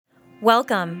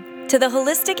Welcome to the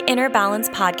Holistic Inner Balance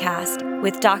Podcast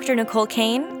with Dr. Nicole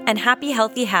Kane and Happy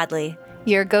Healthy Hadley.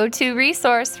 Your go-to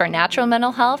resource for natural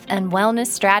mental health and wellness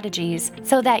strategies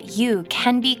so that you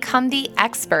can become the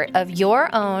expert of your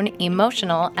own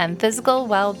emotional and physical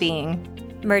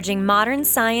well-being. Merging modern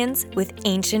science with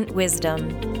ancient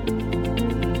wisdom.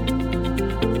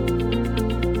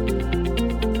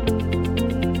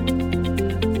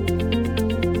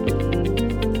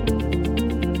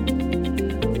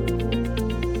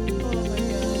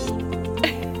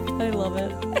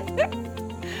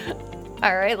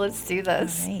 All right, let's do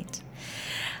this. All right.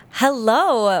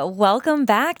 Hello. Welcome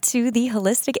back to the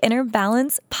Holistic Inner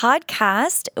Balance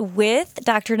Podcast with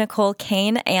Dr. Nicole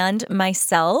Kane and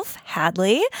myself,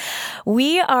 Hadley.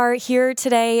 We are here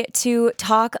today to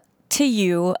talk to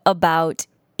you about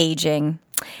aging.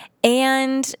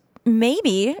 And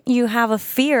maybe you have a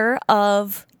fear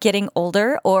of getting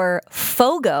older, or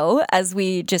FOGO, as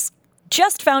we just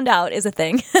found out is a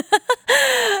thing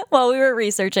while we were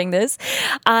researching this.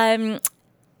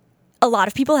 A lot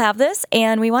of people have this,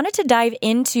 and we wanted to dive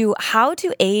into how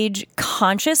to age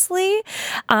consciously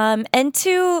and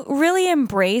to really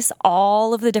embrace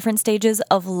all of the different stages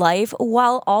of life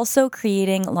while also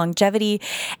creating longevity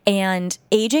and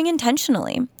aging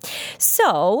intentionally.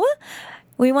 So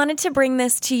we wanted to bring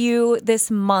this to you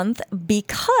this month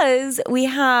because we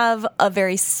have a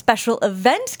very special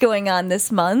event going on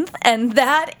this month, and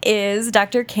that is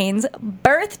Dr. Kane's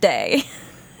birthday.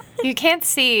 You can't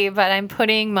see, but I'm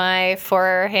putting my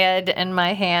forehead and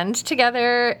my hand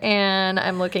together, and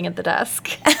I'm looking at the desk.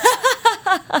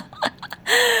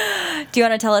 Do you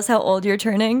want to tell us how old you're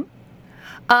turning?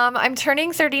 I'm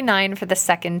turning 39 for the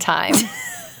second time.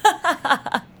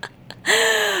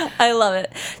 I love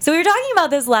it. So we were talking about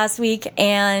this last week,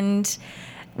 and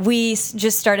we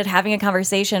just started having a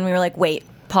conversation. We were like, wait,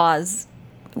 pause.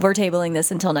 We're tabling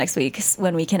this until next week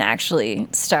when we can actually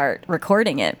start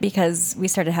recording it, because we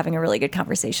started having a really good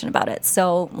conversation about it.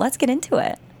 So let's get into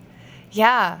it.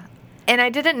 Yeah. And I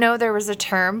didn't know there was a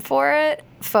term for it,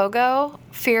 FOGO,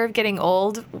 fear of getting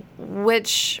old,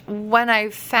 which when I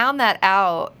found that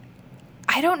out,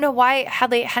 I don't know why it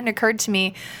hadn't occurred to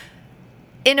me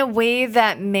in a way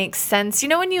that makes sense. You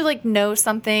know, when you know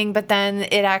something, but then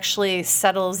it actually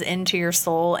settles into your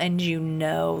soul and you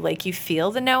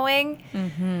feel the knowing.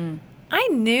 Mm-hmm. I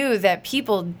knew that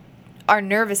people are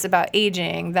nervous about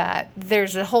aging, that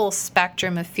there's a whole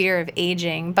spectrum of fear of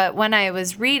aging. But when I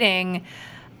was reading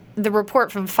the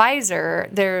report from Pfizer,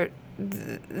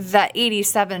 that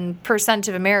 87%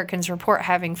 of Americans report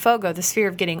having FOGO, this fear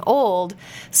of getting old,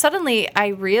 suddenly I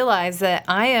realized that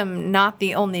I am not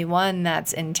the only one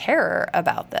that's in terror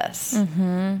about this.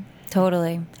 Mm-hmm.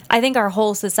 Totally. I think our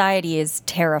whole society is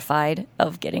terrified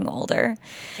of getting older.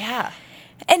 Yeah.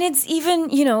 And it's even,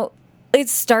 it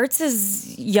starts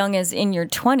as young as in your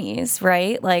 20s,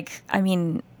 right?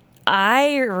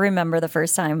 I remember the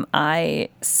first time I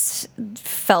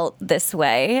felt this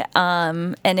way,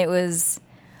 and it was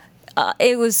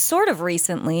sort of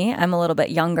recently. I'm a little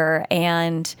bit younger,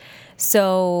 and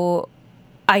so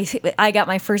I got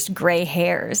my first gray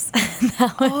hairs.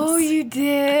 Oh, you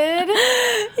did?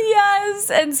 Yes,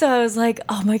 and so I was like,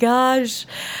 oh my gosh,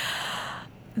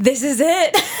 this is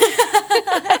it.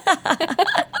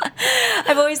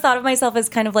 I've always thought of myself as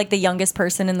kind of like the youngest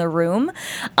person in the room.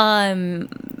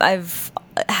 I've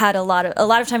had a lot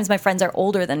of times my friends are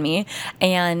older than me,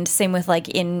 and same with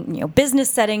in business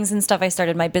settings and stuff. I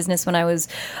started my business when I was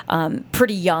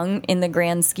pretty young in the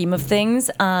grand scheme of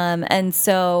things, and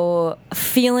so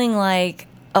feeling like,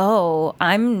 oh,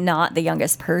 I'm not the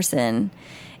youngest person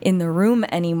in the room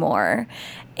anymore,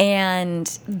 and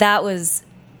that was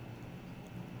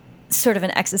sort of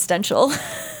an existential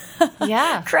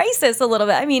crisis a little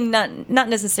bit. I mean, not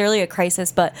necessarily a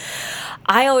crisis, but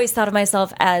I always thought of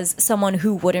myself as someone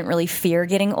who wouldn't really fear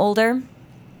getting older.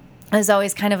 I was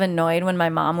always kind of annoyed when my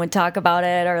mom would talk about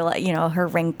it, or her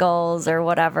wrinkles or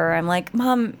whatever. I'm like,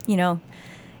 Mom,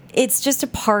 it's just a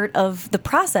part of the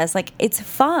process. It's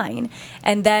fine.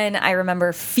 And then I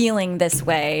remember feeling this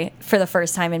way for the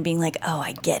first time and being like, oh,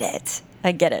 I get it.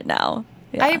 I get it now.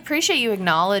 Yeah. I appreciate you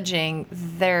acknowledging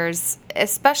there's,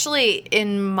 especially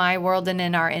in my world and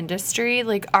in our industry,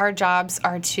 our jobs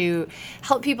are to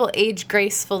help people age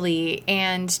gracefully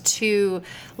and to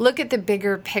look at the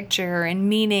bigger picture and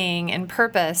meaning and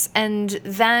purpose. And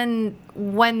then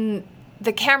when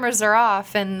the cameras are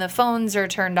off and the phones are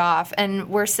turned off and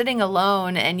we're sitting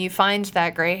alone and you find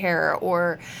that gray hair,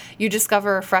 or you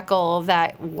discover a freckle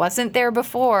that wasn't there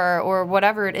before, or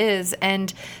whatever it is,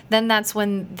 and then that's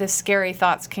when the scary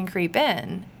thoughts can creep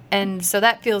in. And so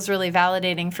that feels really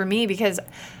validating for me, because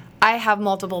I have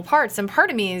multiple parts, and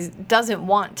part of me doesn't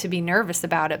want to be nervous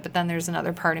about it, but then there's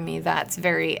another part of me that's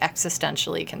very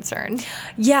existentially concerned.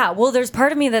 Yeah, well, there's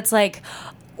part of me that's like,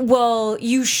 well,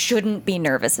 you shouldn't be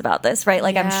nervous about this, right?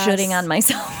 Like, Yes. I'm shooting on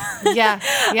myself. Yeah.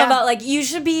 About like you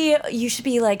should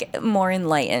be like more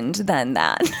enlightened than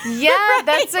that. Yeah,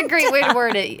 that's a great way to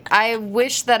word it. I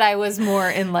wish that I was more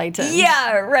enlightened.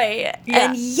 Yeah, right. Yeah.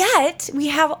 And yet we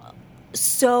have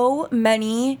so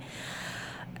many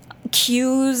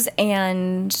cues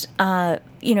and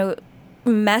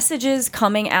messages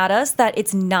coming at us that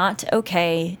it's not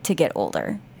okay to get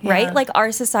older, right? Yeah. Like,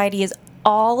 our society is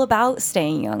all about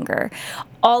staying younger.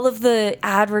 All of the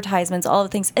advertisements, all of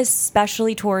the things,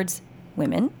 especially towards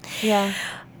women, Yeah.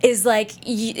 is like,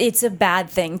 it's a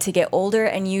bad thing to get older,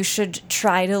 and you should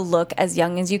try to look as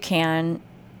young as you can,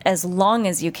 as long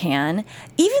as you can.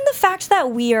 Even the fact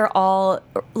that we are all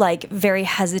like very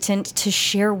hesitant to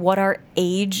share what our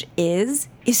age is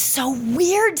so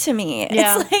weird to me.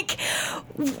 Yeah. It's like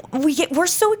we're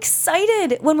so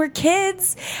excited when we're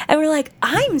kids, and we're like,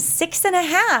 I'm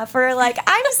 6.5, or like,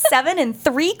 I'm 7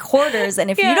 3/4,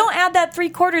 and if Yeah. you don't add that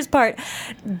 3/4 part,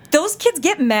 those kids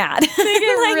get mad. They get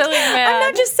really mad. I'm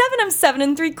not just 7, I'm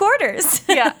 7 3/4.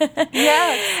 Yeah.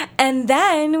 Yeah. And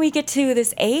then we get to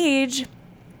this age,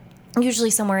 usually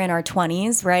somewhere in our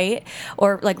 20s, right?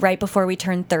 Or like right before we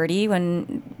turn 30,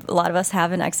 when a lot of us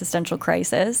have an existential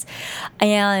crisis.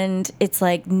 And it's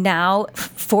like, now,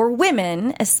 for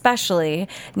women especially,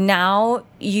 now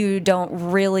you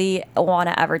don't really want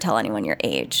to ever tell anyone your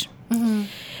age. Mm-hmm.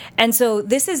 And so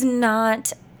this is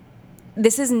not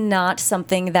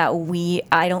something that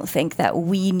I don't think that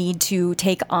we need to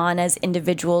take on as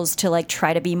individuals to like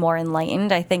try to be more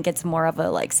enlightened. I think it's more of a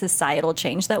like societal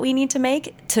change that we need to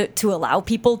make to allow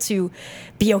people to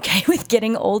be okay with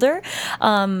getting older.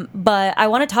 But I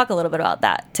want to talk a little bit about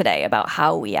that today, about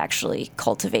how we actually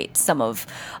cultivate some of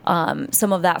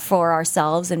that for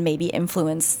ourselves, and maybe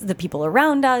influence the people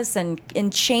around us, and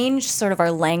change sort of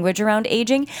our language around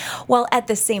aging, while at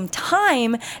the same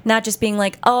time not just being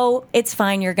like, oh, it's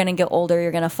fine, you're going to get older,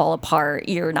 you're going to fall apart,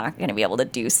 you're not going to be able to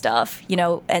do stuff,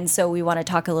 And so we want to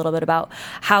talk a little bit about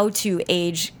how to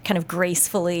age kind of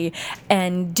gracefully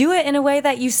and do it in a way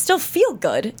that you still feel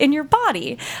good in your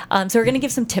body. So we're going to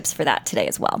give some tips for that today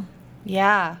as well.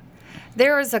 Yeah.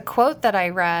 There was a quote that I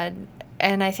read,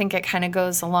 and I think it kind of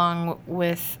goes along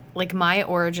with like my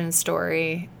origin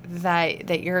story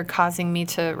that you're causing me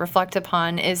to reflect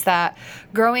upon, is that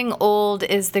growing old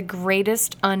is the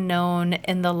greatest unknown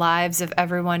in the lives of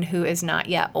everyone who is not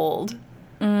yet old.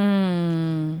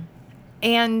 And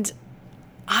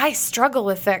I struggle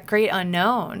with that great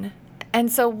unknown. And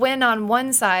so when on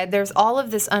one side there's all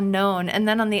of this unknown, and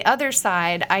then on the other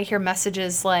side I hear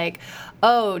messages like,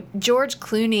 oh, George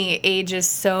Clooney ages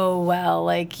so well.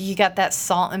 Like, you got that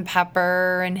salt and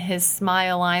pepper and his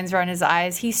smile lines around his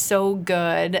eyes. He's so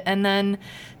good. And then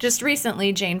just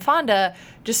recently, Jane Fonda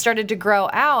just started to grow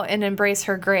out and embrace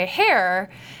her gray hair.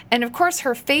 And of course,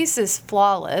 her face is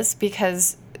flawless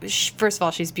because, first of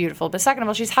all, she's beautiful. But second of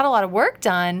all, she's had a lot of work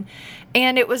done.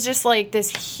 And it was just like this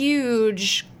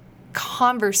huge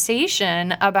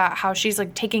conversation about how she's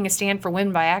like taking a stand for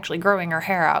women by actually growing her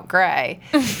hair out gray.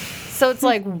 So it's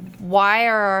like, why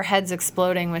are our heads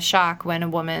exploding with shock when a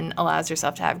woman allows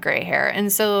herself to have gray hair?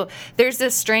 And so there's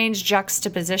this strange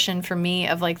juxtaposition for me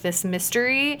of like this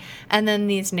mystery and then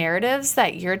these narratives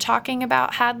that you're talking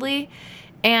about, Hadley.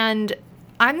 And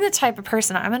I'm the type of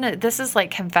person, this is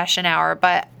like confession hour,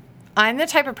 but I'm the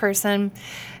type of person,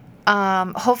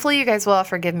 hopefully you guys will all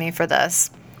forgive me for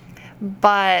this,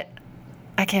 but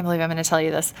I can't believe I'm going to tell you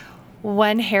this.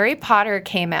 When Harry Potter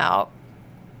came out,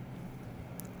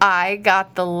 I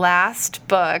got the last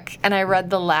book, and I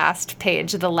read the last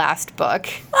page of the last book.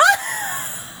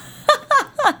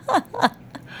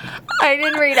 I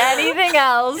didn't read anything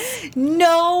else.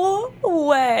 No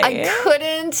way. I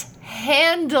couldn't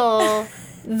handle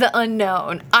the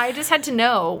unknown. I just had to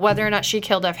know whether or not she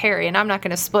killed off Harry, and I'm not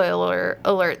going to spoiler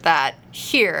alert that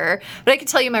here. But I could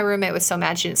tell you my roommate was so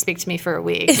mad she didn't speak to me for a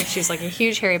week. She's like a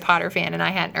huge Harry Potter fan, and I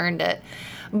hadn't earned it.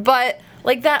 But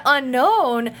like, that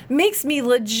unknown makes me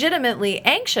legitimately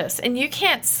anxious, and you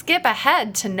can't skip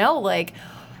ahead to know, like,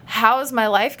 how is my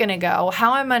life going to go?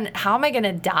 How am I going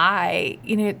to die?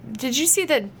 Did you see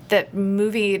that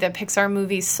movie, the Pixar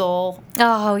movie Soul?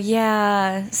 Oh,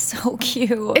 yeah. So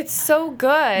cute. It's so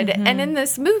good. Mm-hmm. And in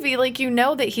this movie, like,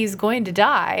 that he's going to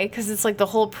die because it's like the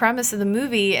whole premise of the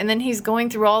movie. And then he's going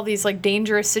through all these like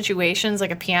dangerous situations,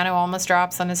 like a piano almost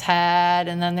drops on his head.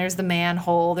 And then there's the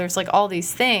manhole. There's like all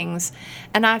these things.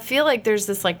 And I feel like there's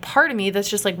this like part of me that's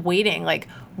just like waiting, like,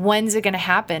 when's it going to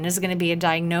happen? Is it going to be a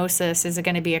diagnosis? Is it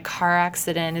going to be a car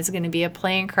accident? Is it going to be a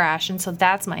plane crash? And so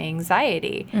that's my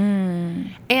anxiety.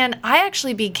 And I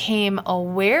actually became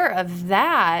aware of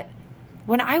that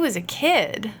when I was a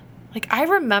kid. Like, I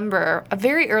remember a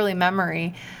very early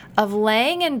memory of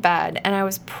laying in bed, and I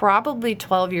was probably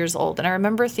 12 years old. And I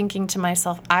remember thinking to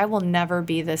myself, I will never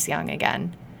be this young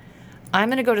again. I'm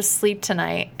going to go to sleep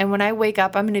tonight, and when I wake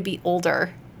up, I'm going to be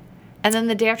older. And then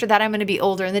the day after that, I'm going to be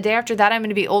older. And the day after that, I'm going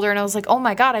to be older. And I was like, oh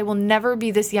my God, I will never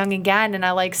be this young again. And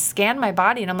I like scanned my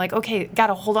body, and I'm like, okay, got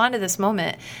to hold on to this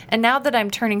moment. And now that I'm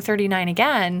turning 39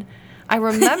 again, I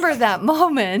remember that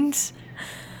moment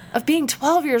of being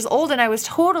 12 years old, and I was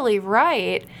totally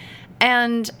right.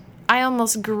 And I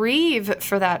almost grieve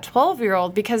for that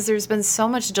 12-year-old because there's been so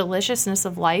much deliciousness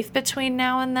of life between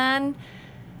now and then.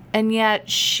 And yet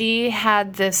she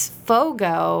had this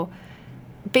FOGO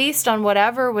based on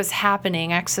whatever was happening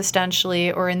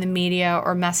existentially or in the media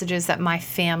or messages that my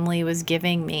family was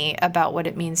giving me about what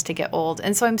it means to get old.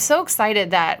 And so I'm so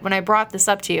excited that when I brought this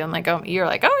up to you, I'm like, oh, you're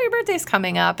like, oh, your birthday's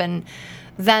coming up. And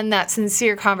then that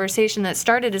sincere conversation that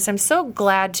started is I'm so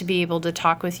glad to be able to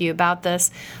talk with you about this,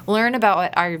 learn about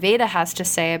what Ayurveda has to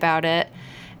say about it,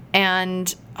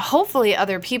 and hopefully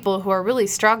other people who are really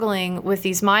struggling with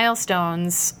these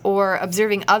milestones or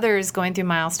observing others going through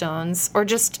milestones or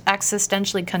just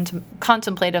existentially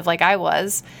contemplative like I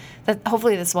was, that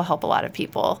hopefully this will help a lot of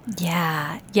people.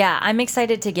 Yeah. I'm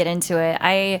excited to get into it.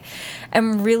 I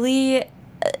am really...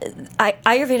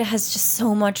 Ayurveda has just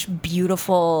so much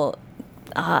beautiful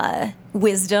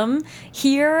wisdom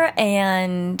here,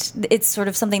 and it's sort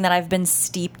of something that I've been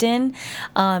steeped in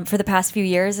for the past few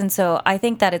years, and so I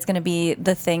think that it's going to be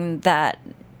the thing that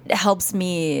helps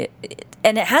me,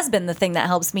 and it has been the thing that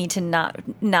helps me to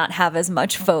not have as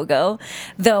much FOGO,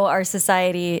 though our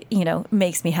society,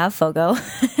 makes me have FOGO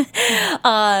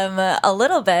a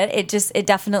little bit. It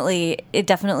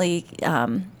definitely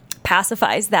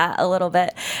pacifies that a little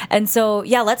bit. And so,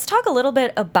 yeah, let's talk a little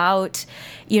bit about,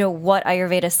 what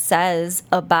Ayurveda says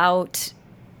about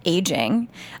aging.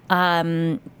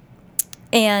 And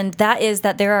that is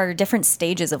that there are different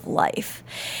stages of life.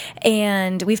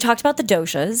 And we've talked about the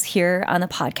doshas here on the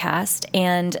podcast.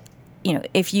 And,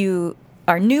 if you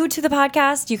are new to the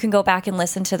podcast, you can go back and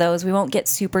listen to those. We won't get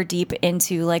super deep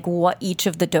into like what each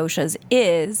of the doshas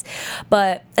is,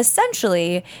 but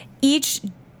essentially each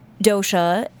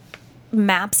dosha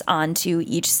maps onto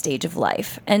each stage of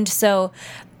life. And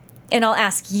I'll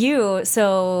ask you,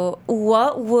 so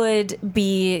what would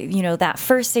be, that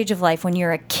first stage of life when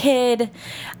you're a kid?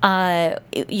 What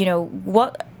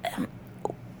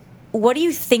do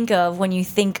you think of when you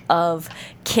think of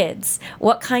kids?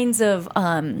 What kinds of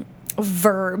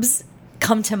verbs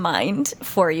come to mind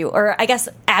for you? Or I guess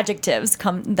adjectives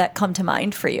come to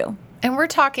mind for you? And we're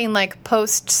talking like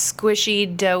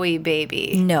post-squishy, doughy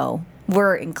baby. No.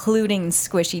 We're including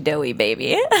squishy, doughy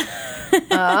baby.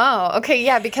 Oh, okay.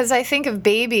 Yeah, because I think of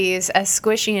babies as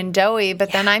squishy and doughy,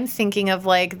 but then I'm thinking of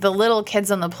like the little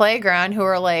kids on the playground who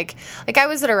are like I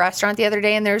was at a restaurant the other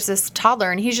day and there's this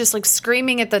toddler and he's just like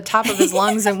screaming at the top of his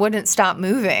lungs and wouldn't stop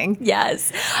moving.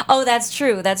 Yes. Oh, that's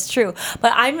true.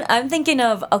 But I'm thinking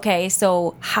of, okay,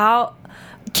 so how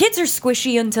kids are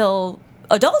squishy until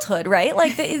adulthood, right?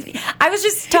 Like I was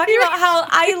just talking about how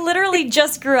I literally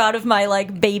just grew out of my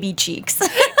like baby cheeks.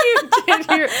 She was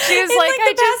like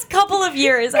the past couple of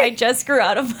years, I just grew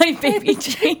out of my baby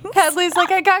cheeks. Hadley's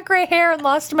like, I got gray hair and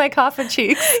lost my kapha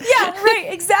cheeks. Yeah, right,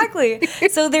 exactly.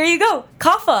 So there you go.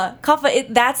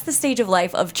 Kapha. That's the stage of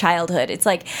life of childhood. It's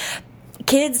like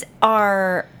kids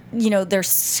are, they're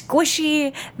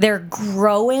squishy, they're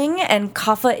growing, and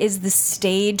kapha is the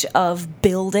stage of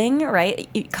building, right?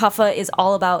 Kapha is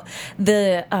all about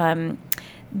the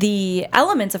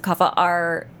elements of kapha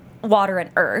are water and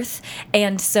earth.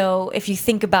 And so if you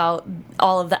think about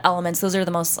all of the elements, those are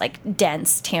the most like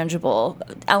dense, tangible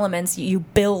elements. You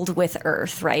build with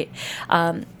earth, right?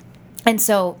 And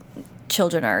so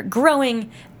children are growing,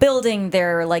 building,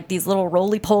 they're like these little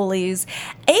roly-polies,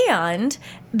 and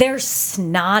they're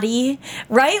snotty,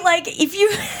 right? Like if you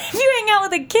hang out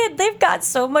with a kid, they've got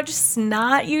so much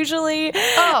snot usually.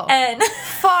 Oh, and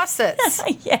faucets.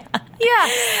 Yeah.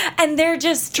 And they're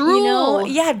just drool.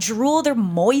 Drool. They're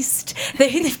moist.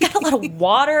 They've got a lot of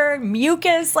water,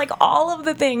 mucus, like all of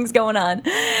the things going on.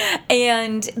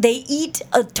 And they eat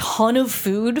a ton of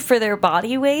food for their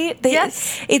body weight.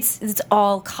 Yes. It's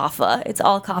all kapha. It's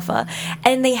all kapha.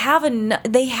 And they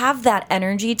have that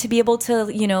energy to be able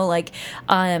to,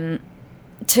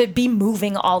 to be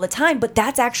moving all the time, but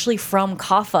that's actually from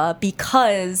kapha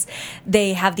because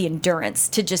they have the endurance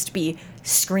to just be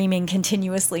screaming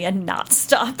continuously and not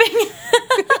stopping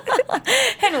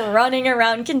and running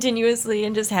around continuously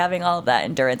and just having all of that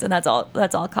endurance. And that's all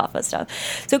kapha stuff.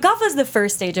 So kapha is the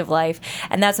first stage of life,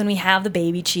 and that's when we have the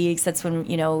baby cheeks. That's when,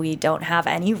 you know, we don't have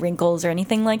any wrinkles or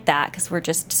anything like that, because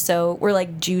we're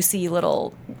like juicy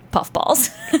little puffballs.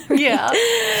 Yeah.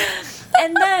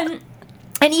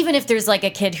 And even if there's like a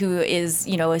kid who is,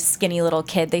 you know, a skinny little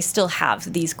kid, they still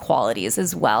have these qualities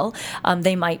as well.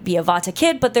 They might be a Vata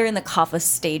kid, but they're in the kapha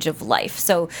stage of life.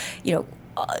 So, you know,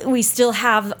 we still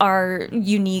have our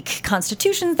unique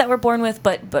constitutions that we're born with,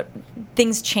 but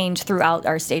things change throughout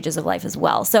our stages of life as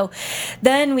well. So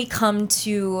then we come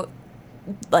to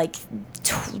like,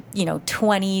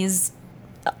 20s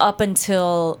up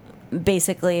until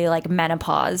basically like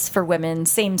menopause for women,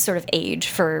 same sort of age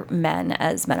for men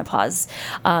as menopause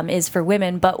is for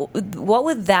women. But what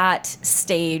would that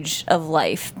stage of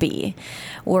life be?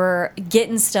 We're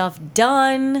getting stuff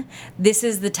done. This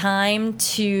is the time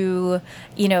to,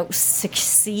 you know,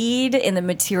 succeed in the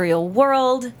material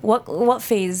world. What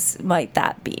phase might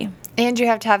that be? And you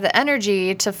have to have the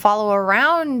energy to follow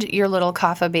around your little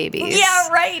kapha babies. Yeah,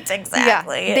 right.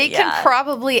 Exactly. Yeah. They can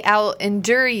probably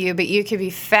out-endure you, but you could be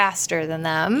faster than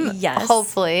them. Yes.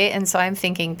 Hopefully. And so I'm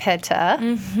thinking pitta.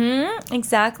 Mm-hmm.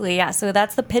 Exactly. Yeah. So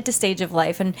that's the pitta stage of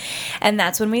life. And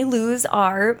that's when we lose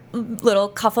our little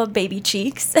kapha baby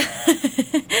cheeks.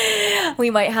 We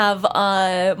might have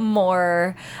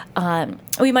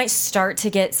we might start to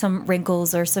get some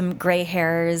wrinkles or some gray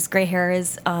hairs. Gray hair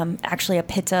is actually a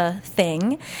pitta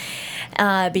thing,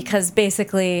 because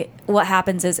basically what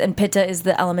happens is, and pitta is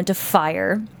the element of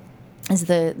fire, that's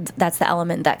the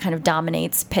element that kind of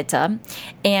dominates pitta,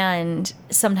 and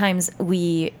sometimes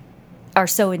we are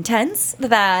so intense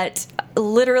that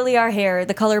literally our hair,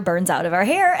 the color burns out of our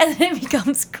hair and then it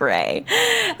becomes gray.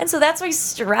 And so that's why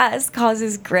stress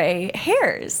causes gray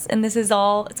hairs. And it's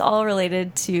all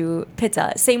related to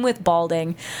pitta. Same with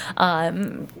balding.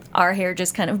 Our hair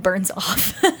just kind of burns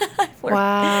off if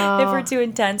we're too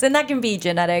intense. And that can be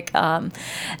genetic,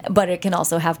 but it can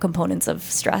also have components of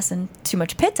stress and too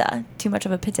much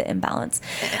of a pitta imbalance.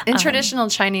 In traditional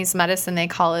Chinese medicine, they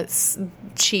call it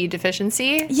qi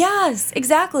deficiency. Yes,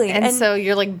 exactly. And so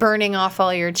you're like burning off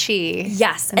all your qi.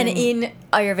 Yes. And in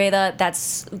Ayurveda,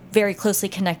 that's very closely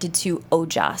connected to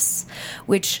ojas,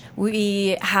 which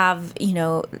we have, you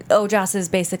know, ojas is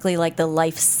basically like the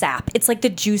life sap. It's like the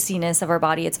juiciness of our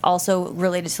body. It's also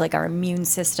related to like our immune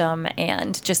system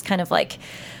and just kind of like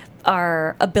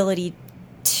our ability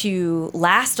to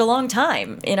last a long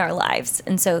time in our lives.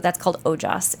 And so that's called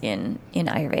ojas in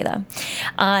Ayurveda.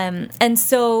 And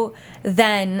so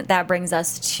then that brings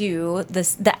us to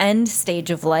the end stage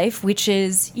of life, which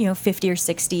is, you know, 50 or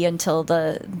 60 until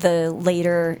the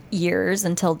later years,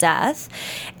 until death.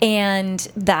 And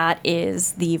that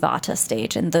is the Vata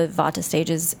stage. And the Vata stage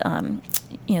is,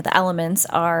 you know, the elements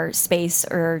are space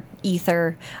or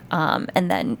ether,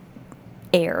 and then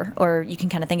air, or you can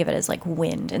kind of think of it as like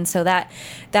wind. And so that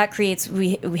creates,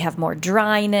 we have more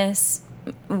dryness,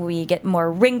 we get more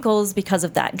wrinkles because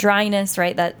of that dryness,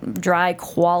 right? That dry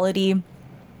quality.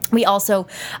 We also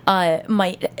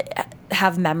might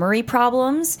have memory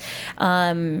problems.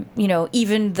 You know,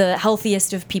 even the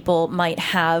healthiest of people might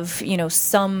have, you know,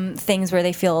 some things where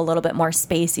they feel a little bit more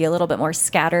spacey, a little bit more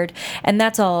scattered. And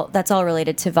that's all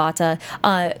related to Vata.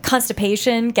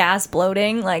 Constipation, gas,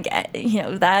 bloating, like, you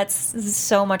know, that's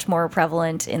so much more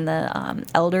prevalent in the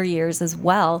elder years as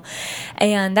well.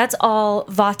 And that's all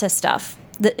Vata stuff.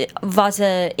 The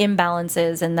Vata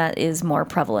imbalances, and that is more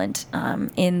prevalent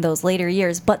in those later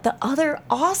years. But the other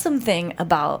awesome thing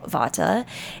about Vata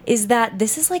is that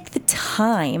this is like the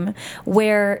time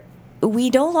where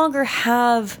we no longer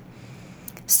have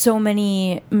so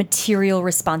many material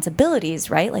responsibilities,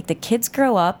 right? Like the kids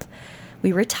grow up,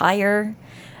 we retire,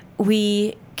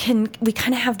 we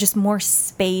kind of have just more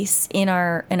space in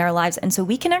our lives, and so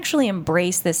we can actually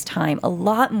embrace this time a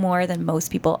lot more than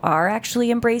most people are actually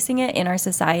embracing it in our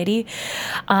society.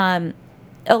 A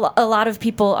lot of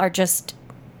people are just,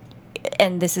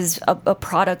 and this is a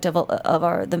product of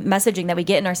the messaging that we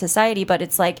get in our society, but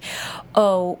it's like,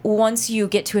 oh, once you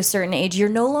get to a certain age, you're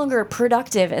no longer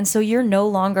productive, and so you're no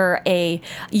longer a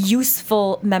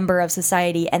useful member of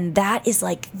society, and that is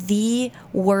like the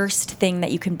worst thing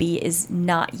that you can be, is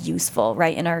not useful,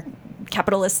 right? In our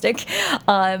capitalistic,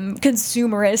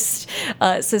 consumerist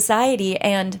society,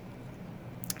 and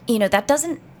you know, that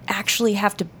doesn't actually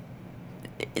have to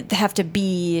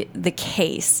be the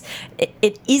case.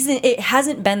 It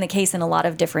hasn't been the case in a lot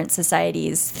of different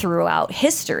societies throughout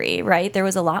history, right? There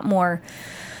was a lot more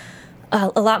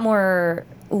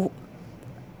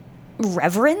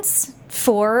reverence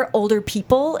for older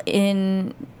people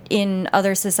in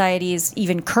other societies,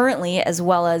 even currently, as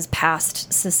well as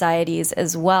past societies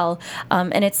as well.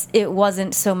 And it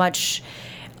wasn't so much,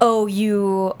 oh,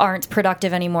 you aren't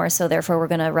productive anymore, so therefore we're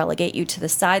going to relegate you to the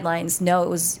sidelines. No, it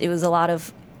was a lot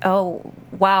of, oh,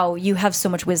 wow, you have so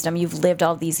much wisdom. You've lived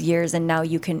all these years, and now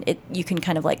you can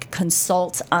kind of like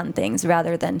consult on things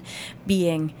rather than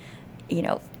being,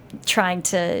 trying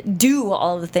to do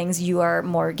all of the things. You are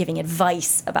more giving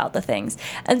advice about the things.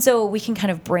 And so we can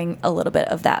kind of bring a little bit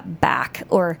of that back,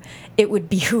 or it would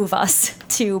behoove us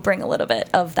to bring a little bit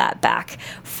of that back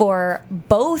for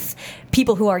both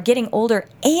people who are getting older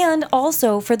and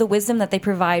also for the wisdom that they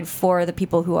provide for the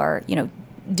people who are,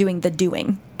 doing the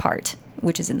doing part,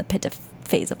 which is in the pitta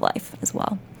phase of life as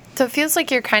well. So it feels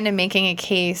like you're kind of making a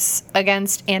case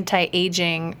against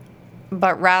anti-aging,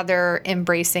 but rather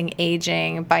embracing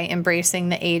aging by embracing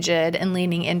the aged and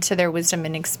leaning into their wisdom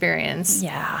and experience.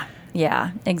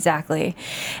 Yeah, exactly.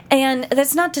 And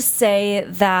that's not to say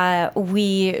that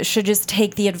we should just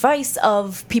take the advice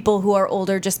of people who are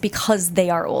older just because they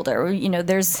are older.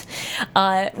 There's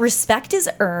respect is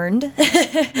earned.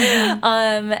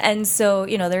 And so,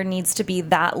 there needs to be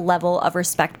that level of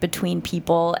respect between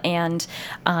people, and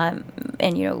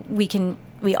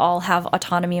we all have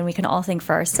autonomy and we can all think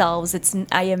for ourselves.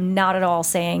 I am not at all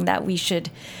saying that we should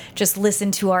just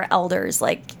listen to our elders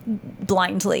like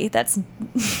blindly. That's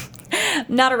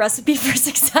not a recipe for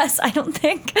success, I don't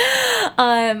think.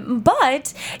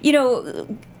 But,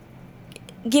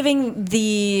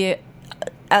 giving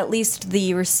at least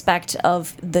the respect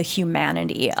of the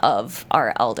humanity of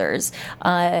our elders,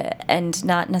 and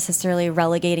not necessarily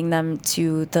relegating them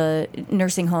to the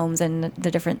nursing homes and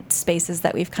the different spaces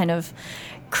that we've kind of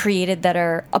created that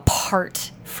are apart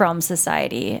from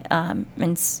society.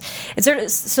 And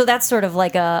so that's sort of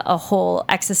like a whole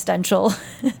existential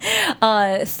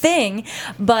thing.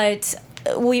 But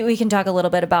we can talk a little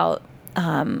bit about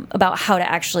how to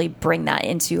actually bring that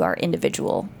into our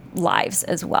individual lives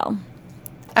as well.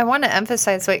 I want to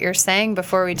emphasize what you're saying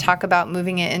before we talk about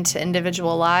moving it into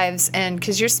individual lives, and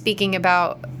because you're speaking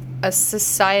about a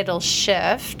societal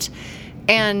shift,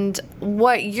 and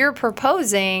what you're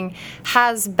proposing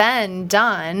has been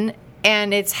done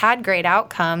and it's had great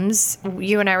outcomes.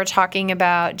 You and I were talking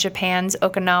about Japan's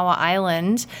Okinawa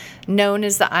Island, known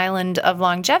as the Island of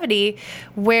Longevity,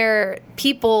 where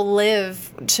people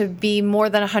live to be more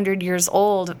than 100 years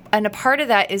old. And a part of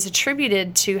that is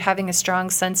attributed to having a strong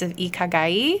sense of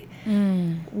ikigai,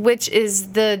 which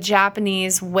is the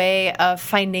Japanese way of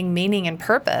finding meaning and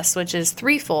purpose, which is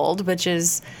threefold, which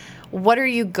is what are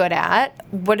you good at?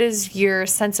 What is your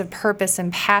sense of purpose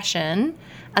and passion?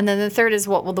 And then the third is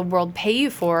what will the world pay you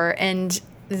for? And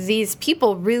these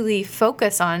people really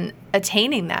focus on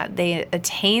attaining that. They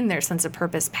attain their sense of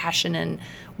purpose, passion, and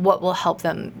what will help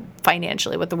them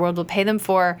financially, what the world will pay them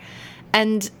for.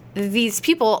 And these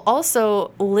people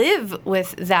also live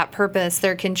with that purpose.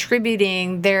 They're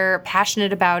contributing. They're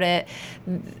passionate about it.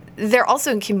 They're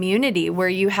also in community where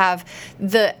you have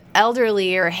the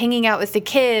elderly are hanging out with the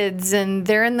kids and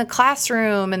they're in the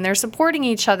classroom and they're supporting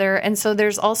each other. And so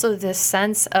there's also this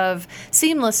sense of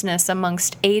seamlessness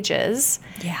amongst ages.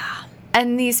 Yeah.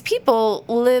 And these people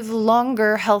live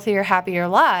longer, healthier, happier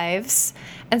lives.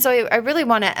 And so I really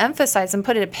want to emphasize and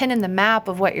put a pin in the map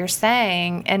of what you're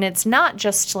saying. And it's not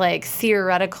just like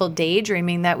theoretical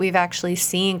daydreaming, that we've actually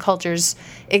seen cultures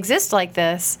exist like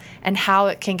this and how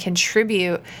it can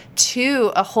contribute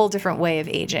to a whole different way of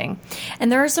aging.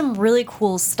 And there are some really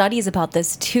cool studies about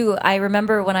this too. I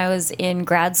remember when I was in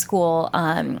grad school,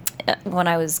 when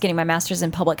I was getting my master's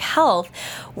in public health,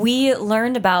 we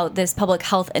learned about this public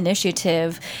health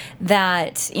initiative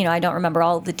that, I don't remember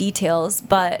all of the details,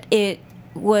 but it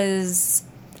was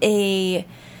a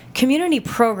community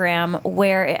program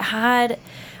where it had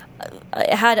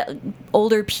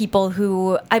older people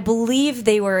who, I believe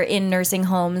they were in nursing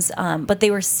homes, but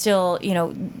they were still,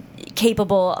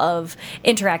 capable of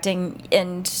interacting,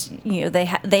 and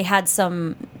they had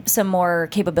some more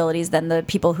capabilities than the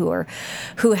people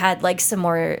who had like some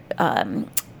more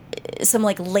some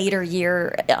like later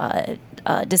year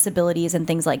disabilities and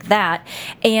things like that.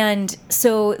 And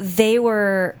so they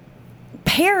were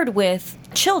paired with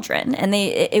children, and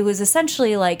it was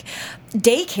essentially like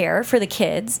daycare for the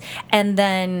kids,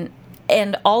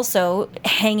 and also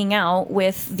hanging out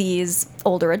with these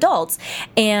older adults.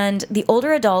 And the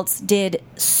older adults did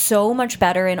so much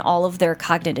better in all of their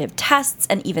cognitive tests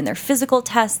and even their physical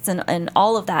tests and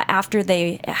all of that after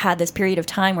they had this period of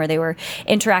time where they were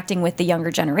interacting with the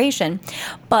younger generation.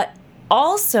 But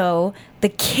also, the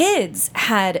kids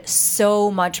had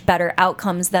so much better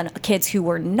outcomes than kids who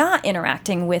were not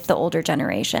interacting with the older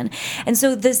generation. And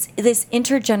so this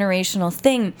intergenerational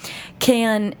thing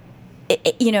can,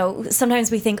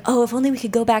 sometimes we think, oh, if only we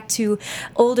could go back to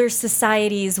older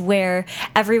societies where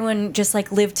everyone just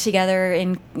like lived together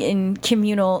in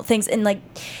communal things,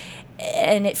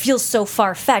 and it feels so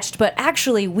far-fetched, but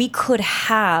actually we could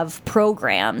have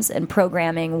programs and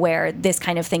programming where this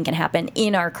kind of thing can happen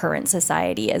in our current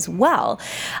society as well.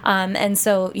 And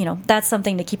so, that's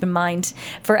something to keep in mind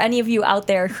for any of you out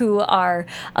there who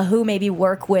maybe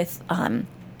work with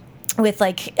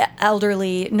like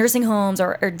elderly nursing homes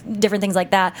or different things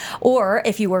like that, or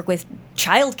if you work with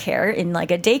childcare in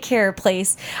like a daycare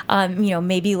place,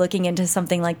 maybe looking into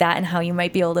something like that and how you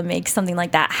might be able to make something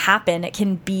like that happen. It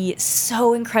can be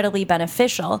so incredibly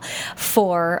beneficial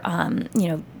for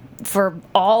for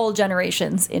all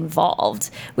generations involved,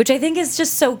 which I think is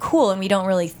just so cool, and we don't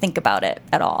really think about it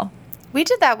at all. We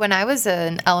did that when I was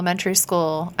in elementary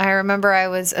school. I remember I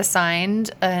was assigned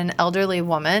an elderly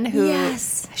woman who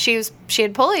she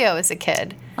had polio as a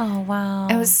kid. Oh, wow.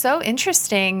 It was so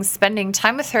interesting spending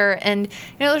time with her. And,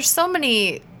 there's so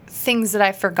many things that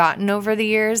I've forgotten over the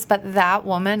years, but that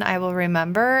woman I will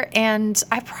remember. And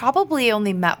I probably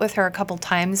only met with her a couple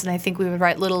times, and I think we would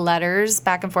write little letters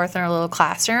back and forth in our little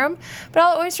classroom, but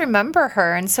I'll always remember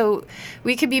her. And so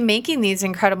we could be making these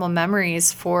incredible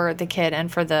memories for the kid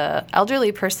and for the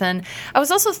elderly person. I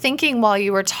was also thinking while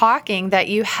you were talking that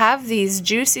you have these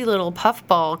juicy little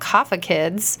puffball kapha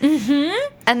kids,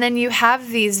 and then you have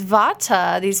these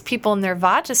vata, these people in their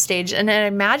vata stage, and I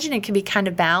imagine it can be kind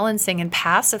of balancing and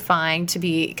pacifying to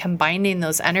be combining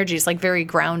those energies, like very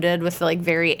grounded with like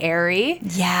very airy.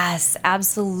 Yes,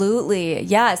 absolutely.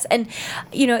 Yes. And,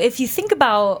 if you think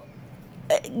about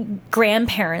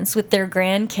grandparents with their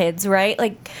grandkids, right?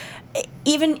 Like,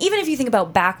 even if you think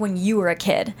about back when you were a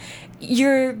kid,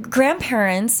 your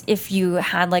grandparents, if you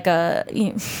had like a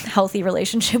healthy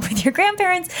relationship with your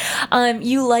grandparents,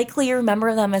 you likely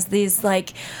remember them as these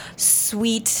like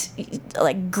sweet,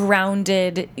 like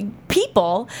grounded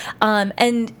people,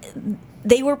 and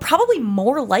they were probably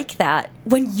more like that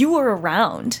when you were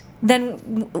around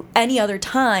than any other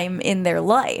time in their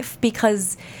life,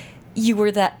 because you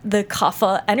were the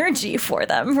kapha energy for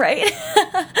them, right?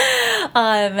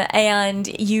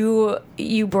 And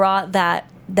you brought that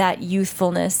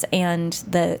youthfulness and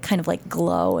the kind of like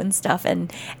glow and stuff, and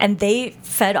they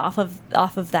fed off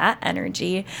of that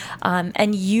energy,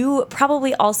 and you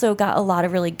probably also got a lot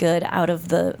of really good out of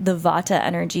the vata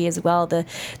energy as well,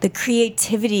 the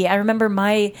creativity. I remember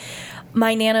my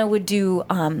Nana would do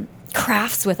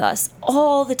crafts with us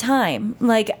all the time,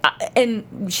 and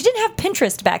she didn't have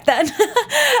Pinterest back then.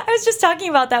 I was just talking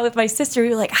about that with my sister. We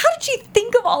were like, how did she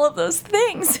think of all of those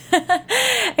things?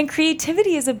 And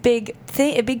creativity is a big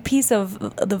thing, a big piece of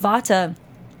the vata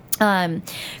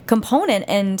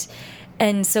component,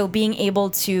 and so being able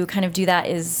to kind of do that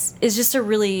is just a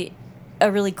really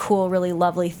cool, really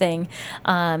lovely thing,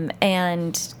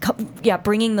 and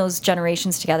bringing those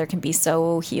generations together can be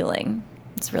so healing.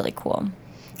 It's really cool.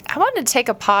 I wanted to take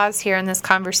a pause here in this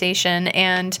conversation,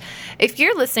 and if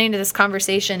you're listening to this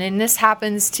conversation and this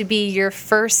happens to be your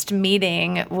first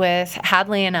meeting with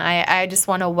Hadley and I just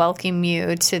want to welcome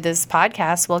you to this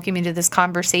podcast, welcome you to this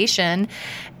conversation,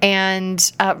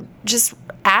 and just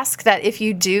ask that if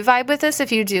you do vibe with this,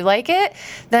 if you do like it,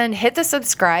 then hit the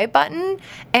subscribe button,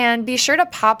 and be sure to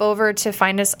pop over to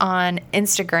find us on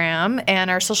Instagram and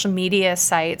our social media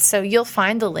sites. So you'll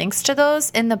find the links to those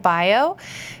in the bio,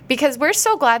 because we're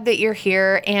so glad that you're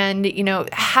here, and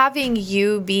having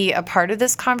you be a part of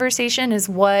this conversation is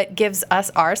what gives us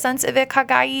our sense of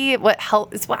Ikigai.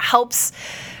 It's what helps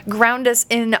ground us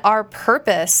in our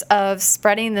purpose of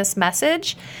spreading this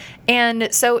message.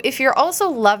 And so if you're also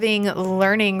loving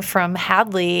learning from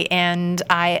Hadley and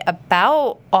I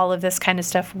about all of this kind of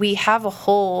stuff, we have a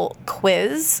whole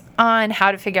quiz on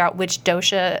how to figure out which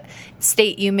dosha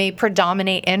state you may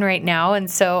predominate in right now. And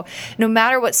so no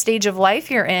matter what stage of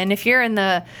life you're in, if you're in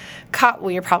the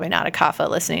you're probably not a kapha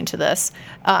listening to this,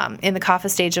 in the kapha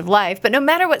stage of life, but no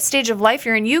matter what stage of life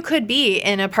you're in, you could be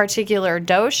in a particular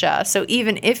dosha. So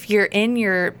even if you're in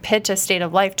your pitta state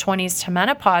of life, 20s to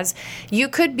menopause, you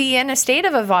could be in a state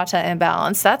of a vata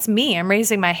imbalance. That's me. I'm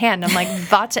raising my hand. I'm like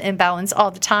vata imbalance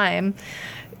all the time.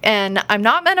 And I'm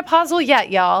not menopausal yet,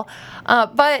 y'all.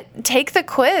 But take the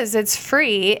quiz. It's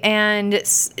free. And,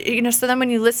 so then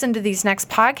when you listen to these next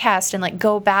podcasts and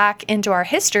go back into our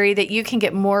history, that you can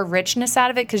get more richness out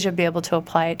of it because you'll be able to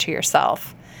apply it to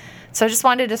yourself. So I just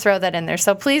wanted to throw that in there.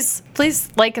 So please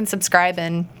like and subscribe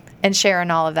and and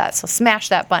sharing all of that. So smash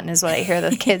that button is what I hear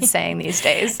the kids saying these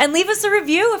days. And leave us a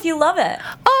review if you love it.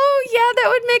 Oh, yeah, that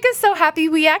would make us so happy.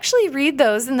 We actually read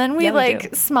those, and then we do.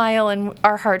 smile and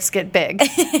our hearts get big.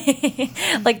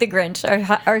 Like the Grinch, our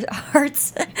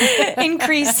hearts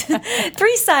increase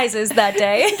 3 sizes that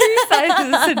day. 3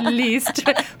 sizes at least.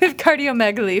 We have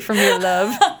cardiomegaly from your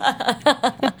love.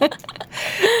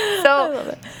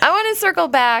 So I want to circle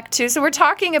back to, so we're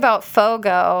talking about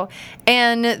FOGO,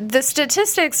 and the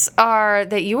statistics are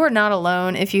that you are not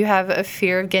alone if you have a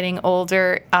fear of getting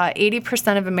older.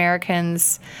 80% of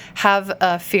Americans have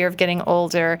a fear of getting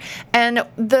older. And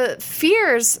the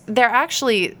fears, they're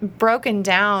actually broken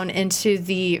down into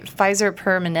the Pfizer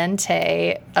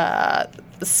Permanente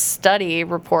study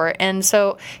report. And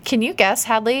so can you guess,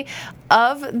 Hadley,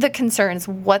 of the concerns,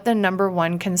 what the number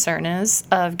one concern is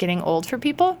of getting old for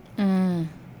people?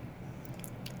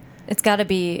 It's got to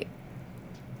be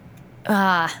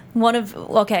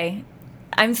okay.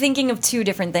 I'm thinking of 2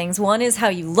 different things. One is how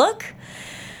you look,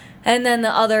 and then the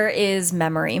other is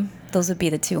memory. Those would be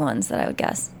the 2 ones that I would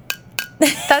guess.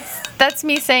 That's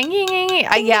me saying,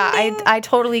 yeah, I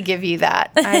totally give you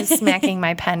that. I'm smacking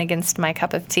my pen against my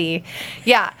cup of tea.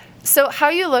 Yeah. So how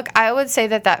you look, I would say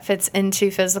that fits into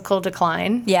physical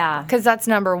decline. Yeah. Because that's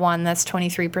number one. That's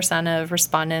 23% of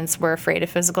respondents were afraid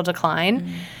of physical decline.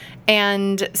 Mm-hmm.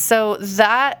 And so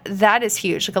that is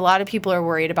huge. Like, a lot of people are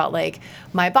worried about, like,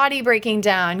 my body breaking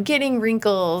down, getting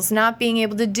wrinkles, not being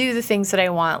able to do the things that I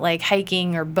want, like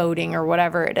hiking or boating or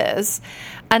whatever it is.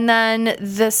 And then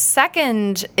the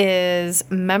second is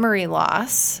memory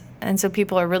loss. And so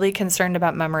people are really concerned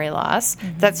about memory loss.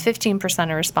 Mm-hmm. That's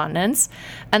 15% of respondents.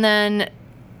 And then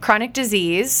chronic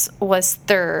disease was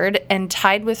third and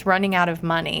tied with running out of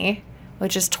money,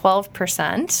 which is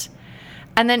 12%.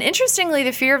 And then, interestingly,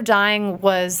 the fear of dying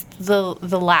was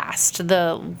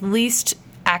the least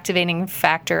activating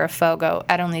factor of FOGO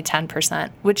at only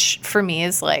 10%, which for me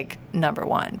is like number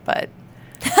one. But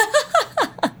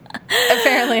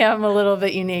apparently I'm a little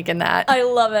bit unique in that. I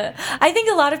love it. I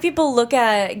think a lot of people look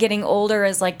at getting older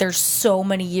as like there's so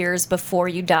many years before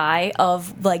you die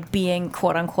of like being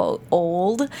quote unquote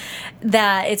old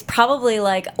that it's probably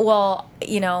like, well,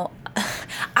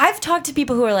 I've talked to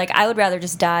people who are like, I would rather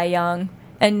just die young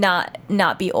and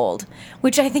not be old,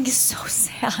 which I think is so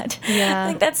sad. Yeah. I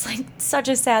think that's like such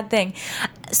a sad thing.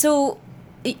 So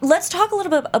let's talk a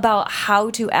little bit about how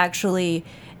to actually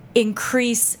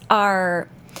increase our,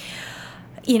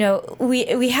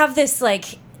 we have this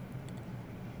like,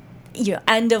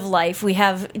 end of life, we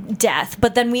have death,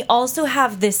 but then we also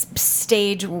have this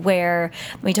stage where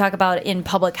we talk about in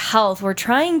public health, we're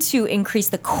trying to increase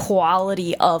the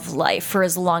quality of life for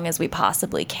as long as we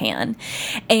possibly can.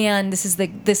 And this is the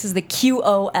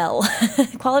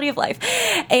QOL, quality of life.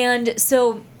 And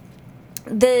so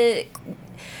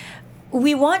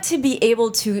we want to be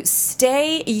able to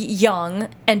stay young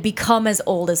and become as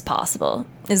old as possible,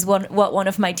 is what one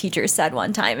of my teachers said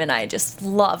one time, and I just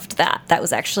loved that. That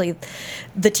was actually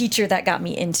the teacher that got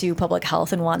me into public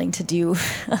health and wanting to do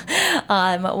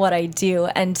what I do.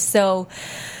 And so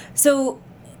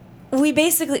we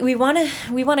want to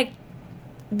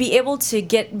be able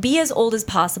to be as old as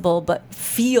possible, but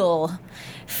feel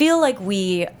like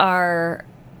we are,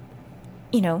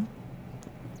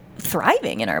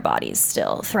 thriving in our bodies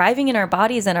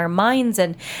and our minds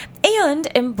and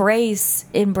embrace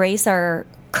our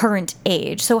current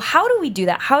age. So how do we do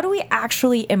that? How do we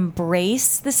actually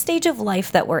embrace the stage of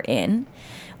life that we're in,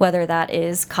 whether that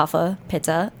is Kapha,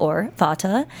 Pitta, or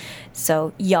Vata,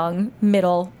 so young,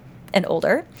 middle, and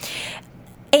older?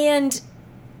 And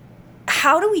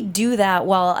how do we do that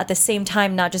while at the same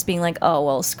time not just being like, oh,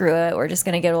 well, screw it, we're just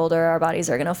going to get older, our bodies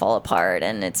are going to fall apart,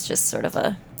 and it's just sort of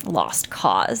a lost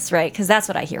cause, right? Because that's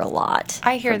what I hear a lot.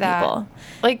 I hear that. People.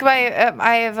 Like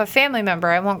I have a family member,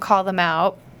 I won't call them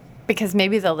out because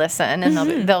maybe they'll listen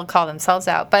and they'll call themselves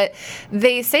out. But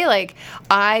they say, like,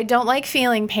 I don't like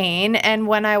feeling pain, and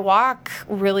when I walk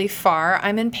really far,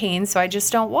 I'm in pain, so I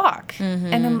just don't walk.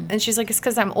 Mm-hmm. And she's like, it's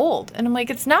because I'm old. And I'm like,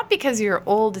 it's not because you're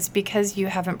old, it's because you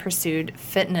haven't pursued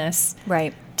fitness.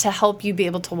 Right. To help you be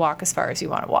able to walk as far as you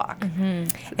want to walk.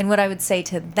 Mm-hmm. And what I would say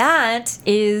to that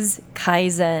is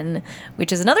kaizen,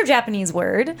 which is another Japanese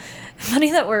word.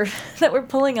 Funny that we're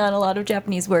pulling on a lot of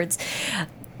Japanese words.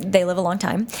 They live a long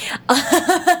time.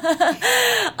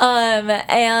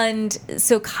 And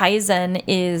so kaizen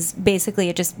is basically,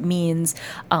 it just means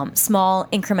small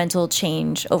incremental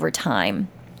change over time.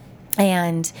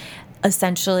 And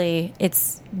essentially,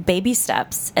 it's baby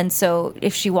steps. And so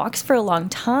if she walks for a long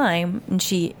time and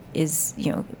she is,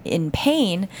 in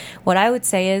pain, what I would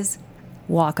say is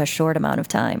walk a short amount of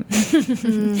time.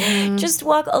 Just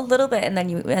walk a little bit, and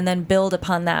then build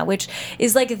upon that, which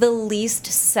is like the least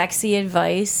sexy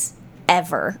advice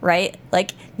ever, right?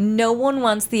 Like, no one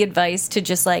wants the advice to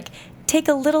just like take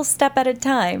a little step at a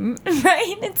time,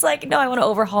 right? It's like, no, I want to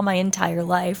overhaul my entire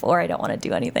life, or I don't want to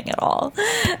do anything at all.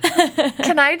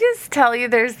 Can I just tell you,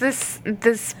 there's this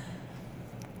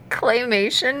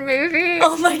claymation movie.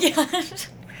 Oh my gosh.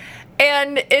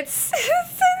 And it's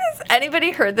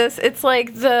anybody heard this? It's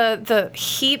like the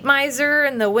Heat Miser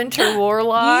and the Winter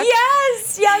Warlock.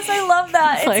 Yes, I love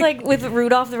that. It's like with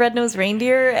Rudolph the Red-Nosed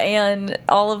Reindeer and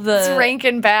all of the... It's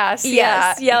Rankin Bass.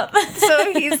 Yes, yeah. Yep.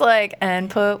 So he's like, and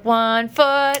put one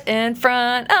foot in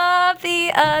front of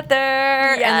the other.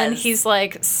 Yes. And then he's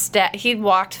like, he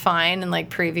walked fine in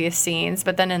like previous scenes,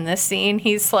 but then in this scene,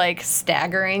 he's like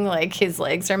staggering, like his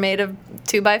legs are made of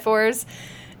 2x4s.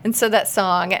 And so that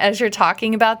song, as you're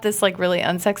talking about this, like, really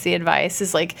unsexy advice,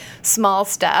 is like small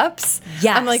steps.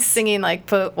 Yes. I'm like singing, like,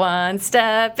 put one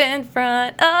step in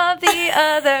front of the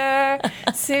other.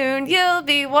 Soon you'll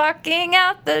be walking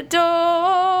out the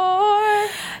door.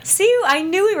 See, I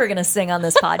knew we were going to sing on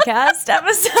this podcast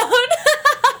episode.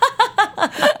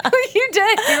 You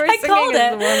did. You were singing called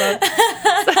as the warm-up.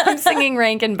 So I'm singing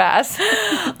Rankin Bass.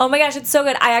 Oh my gosh, it's so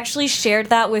good. I actually shared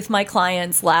that with my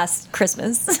clients last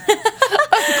Christmas. Of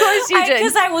course you did.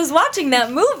 Because I was watching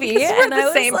that movie. We're and the I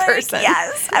was same like, person.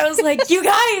 Yes. I was like, you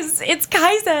guys, it's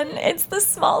Kaizen. It's the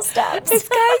small steps. It's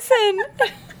Kaizen.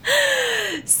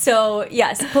 So,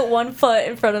 yes, put one foot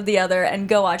in front of the other and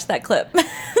go watch that clip.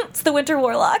 It's the Winter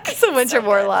Warlock. It's the Winter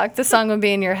Warlock. The song would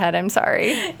be in your head. I'm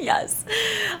sorry. Yes.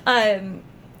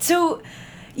 So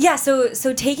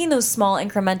taking those small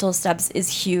incremental steps is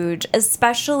huge,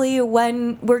 especially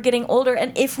when we're getting older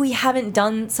and if we haven't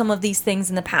done some of these things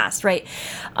in the past, right?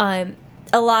 A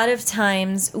lot of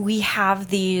times we have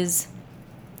these,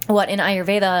 what in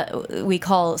Ayurveda we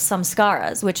call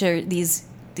samskaras, which are these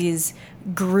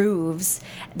grooves,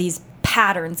 these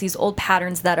patterns, these old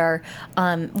patterns that are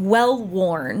well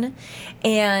worn,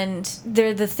 and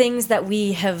they're the things that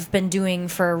we have been doing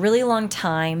for a really long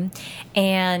time,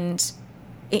 and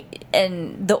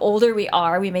the older we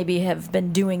are, we maybe have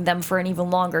been doing them for an even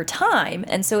longer time,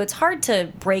 and so it's hard to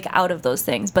break out of those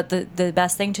things. But the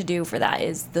best thing to do for that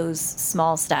is those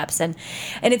small steps, and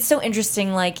it's so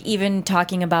interesting, like even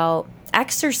talking about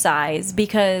exercise,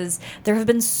 because there have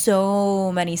been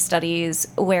so many studies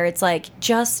where it's like,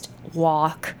 just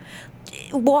walk.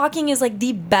 Walking is like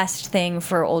the best thing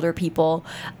for older people,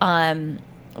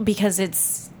 because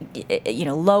it's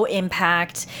low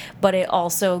impact, but it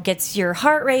also gets your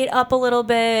heart rate up a little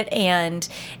bit, and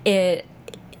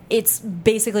it's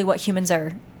basically what humans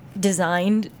are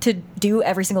designed to do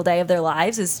every single day of their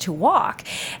lives, is to walk.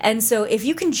 And so if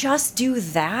you can just do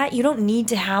that, you don't need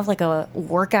to have like a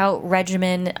workout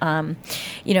regimen.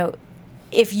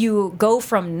 If you go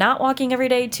from not walking every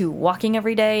day to walking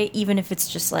every day, even if it's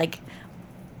just like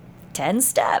 10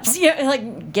 steps,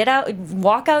 like get out,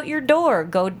 walk out your door,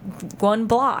 go one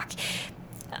block,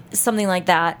 something like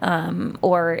that.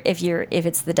 Or if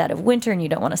it's the dead of winter and you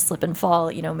don't want to slip and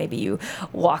fall, maybe you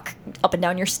walk up and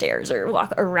down your stairs or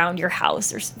walk around your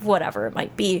house or whatever it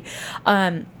might be.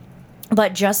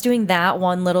 But just doing that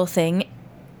one little thing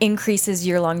increases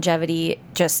your longevity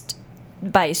just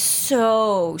by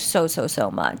so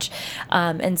much.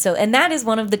 And that is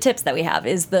one of the tips that we have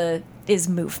is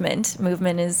movement.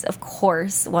 Movement is, of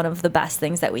course, one of the best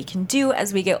things that we can do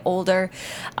as we get older.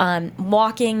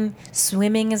 Walking,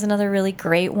 swimming is another really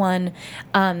great one,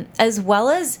 as well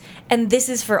as, and this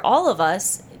is for all of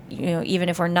us, even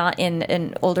if we're not in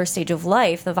an older stage of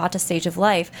life, the Vata stage of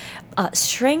life,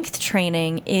 strength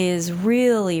training is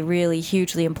really, really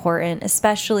hugely important,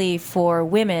 especially for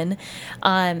women,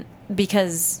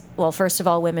 because, well, first of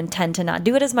all, women tend to not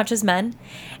do it as much as men,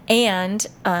 and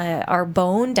our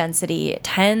bone density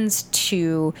tends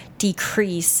to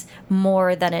decrease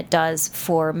more than it does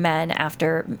for men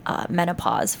after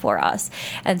menopause for us.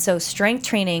 And so strength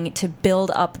training to build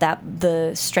up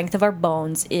the strength of our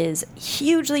bones is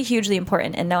hugely, hugely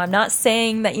important. And now I'm not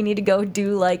saying that you need to go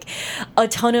do like a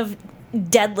ton of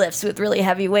deadlifts with really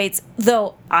heavy weights,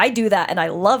 though I do that and I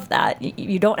love that.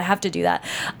 You don't have to do that,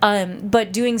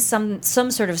 but doing some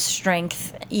sort of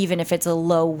strength, even if it's a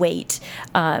low weight,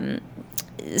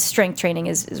 strength training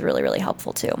is really, really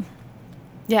helpful too.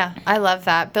 Yeah, I love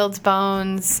that. Builds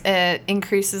bones, it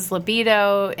increases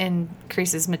libido,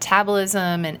 increases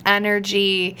metabolism and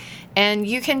energy, and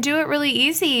you can do it really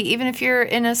easy. Even if you're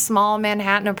in a small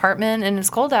Manhattan apartment and it's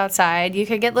cold outside, you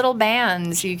could get little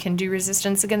bands. You can do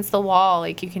resistance against the wall,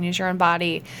 like you can use your own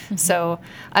body. So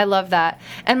I love that.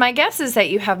 And my guess is that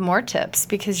you have more tips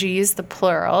because you use the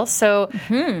plural. So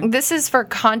this is for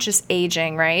conscious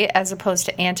aging, right? As opposed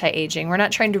to anti-aging. We're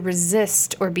not trying to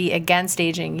resist or be against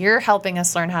aging. You're helping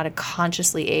us learn how to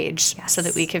consciously age so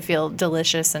that we can feel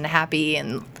delicious and happy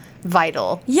and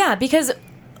vital. Yeah, because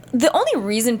the only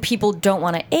reason people don't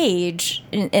want to age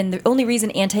and the only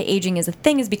reason anti-aging is a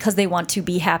thing is because they want to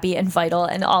be happy and vital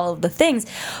and all of the things.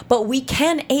 But we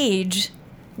can age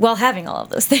while having all of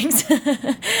those things,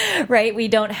 right? We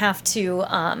don't have to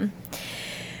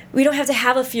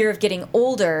have a fear of getting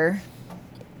older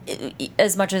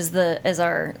as much as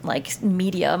our like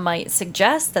media might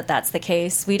suggest that that's the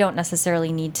case. We don't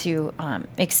necessarily need to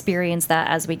experience that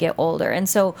as we get older. And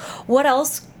so what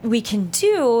else we can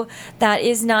do that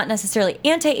is not necessarily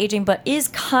anti-aging but is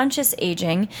conscious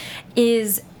aging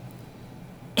is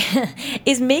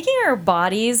making our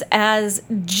bodies as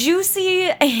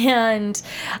juicy and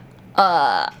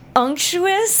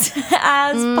unctuous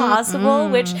as possible,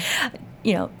 which,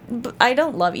 you know, I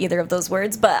don't love either of those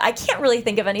words, but I can't really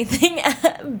think of anything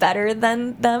better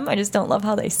than them. I just don't love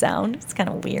how they sound. It's kind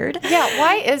of weird. Yeah,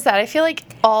 why is that? I feel like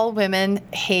all women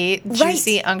hate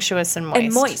juicy, unctuous, and moist.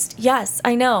 And moist, yes,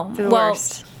 I know. They're the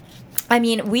worst. I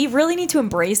mean, we really need to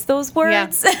embrace those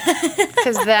words.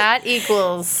 Because that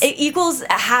equals... It equals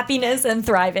happiness and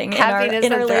thriving in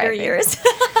our later years.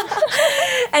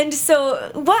 And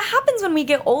so what happens when we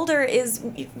get older is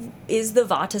the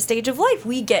Vata stage of life.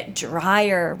 We get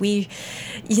drier. We,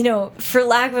 you know, for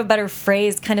lack of a better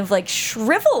phrase, kind of like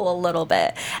shrivel a little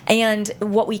bit. And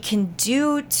what we can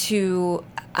do to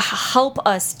help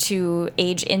us to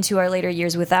age into our later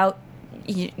years without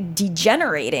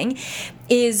degenerating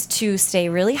is to stay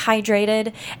really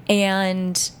hydrated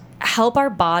and help our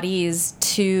bodies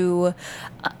to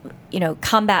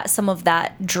combat some of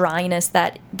that dryness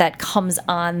that comes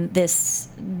on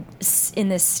in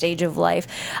this stage of life.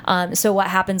 So what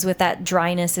happens with that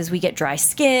dryness is we get dry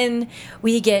skin,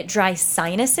 we get dry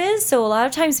sinuses. So a lot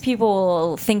of times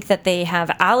people think that they have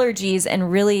allergies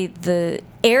and really the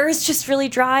air is just really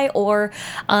dry, or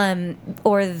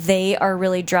they are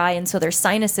really dry, and so their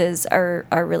sinuses are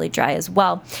really dry as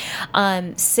well.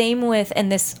 Same with,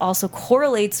 and this also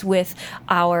correlates with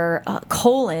our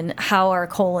colon, how our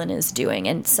colon is doing,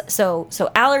 and so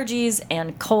allergies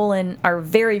and colon are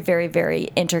very, very, very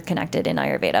interconnected in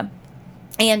Ayurveda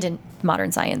and in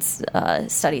modern science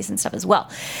studies and stuff as well.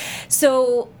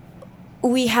 So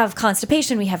we have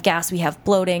constipation, we have gas, we have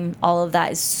bloating. All of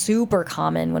that is super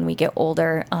common when we get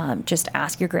older. Just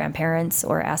ask your grandparents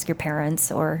or ask your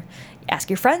parents or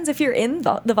ask your friends if you're in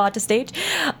the Vata stage.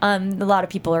 A lot of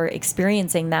people are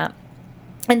experiencing that.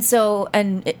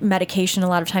 And medication a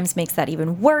lot of times makes that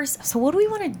even worse. So what do we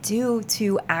want to do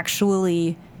to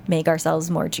actually make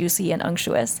ourselves more juicy and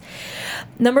unctuous?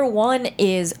 Number one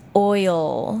is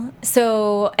oil.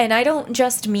 So, and I don't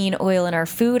just mean oil in our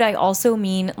food. I also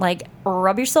mean like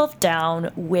rub yourself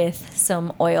down with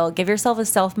some oil. Give yourself a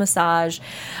self massage.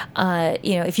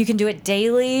 If you can do it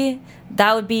daily,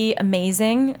 that would be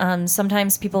amazing.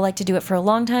 Sometimes people like to do it for a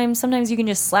long time. Sometimes you can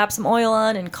just slap some oil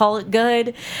on and call it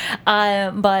good.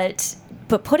 But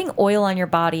putting oil on your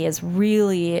body is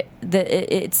really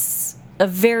it's a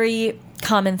very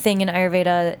common thing in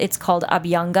Ayurveda. It's called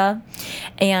Abhyanga,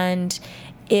 and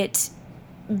it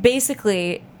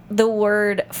basically, the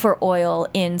word for oil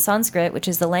in Sanskrit, which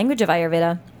is the language of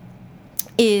Ayurveda,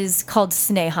 is called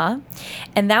sneha,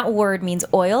 and that word means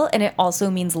oil, and it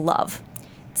also means love.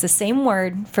 It's the same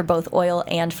word for both oil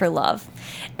and for love.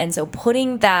 And so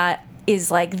putting that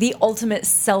is like the ultimate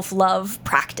self-love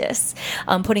practice,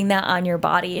 putting that on your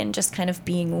body and just kind of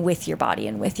being with your body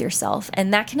and with yourself.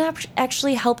 And that can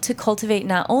actually help to cultivate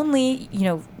not only,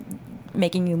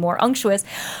 making you more unctuous,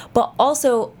 but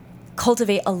also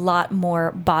cultivate a lot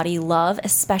more body love,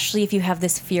 especially if you have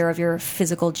this fear of your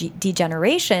physical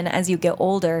degeneration as you get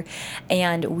older.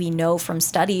 And we know from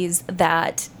studies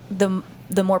that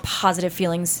the more positive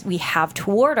feelings we have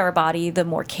toward our body, the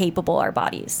more capable our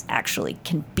bodies actually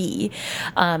can be.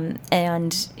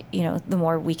 The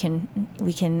more we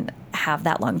can have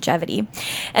that longevity.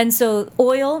 And so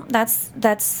oil, that's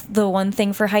the one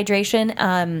thing for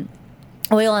hydration.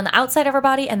 oil on the outside of our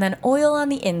body and then oil on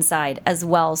the inside as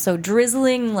well. So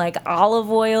drizzling like olive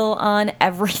oil on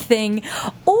everything,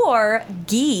 or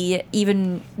ghee,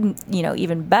 even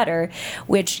better,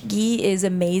 which ghee is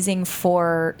amazing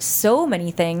for so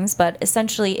many things, but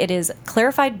essentially it is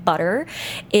clarified butter.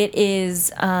 It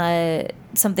is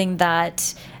something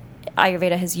that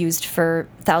Ayurveda has used for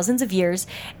thousands of years,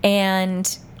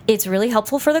 and it's really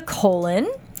helpful for the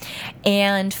colon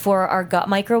and for our gut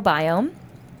microbiome.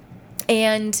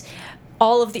 And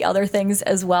all of the other things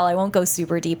as well. I won't go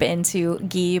super deep into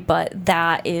ghee, but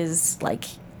that is like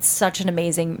such an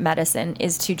amazing medicine,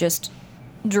 is to just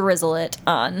drizzle it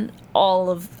on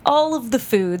all of the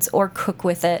foods or cook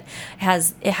with it.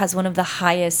 It has one of the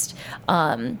highest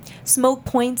smoke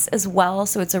points as well,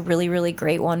 so it's a really, really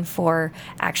great one for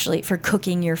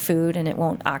cooking your food, and it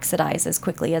won't oxidize as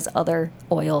quickly as other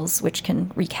oils, which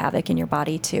can wreak havoc in your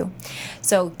body too.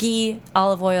 So ghee,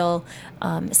 olive oil,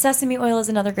 sesame oil is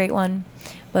another great one,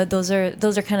 but those are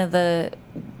kind of the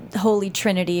holy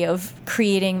trinity of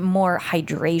creating more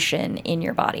hydration in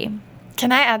your body.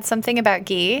 Can I add something about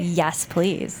ghee? Yes,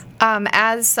 please.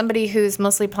 As somebody who's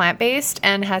mostly plant-based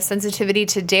and has sensitivity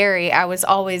to dairy, I was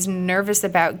always nervous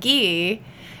about ghee.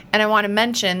 And I want to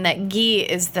mention that ghee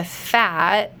is the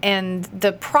fat. And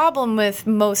the problem with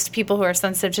most people who are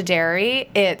sensitive to dairy,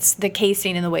 it's the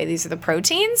casein in the way these are the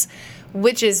proteins,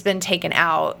 which has been taken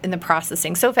out in the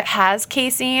processing. So if it has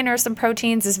casein or some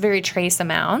proteins, it's very trace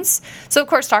amounts. So of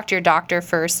course, talk to your doctor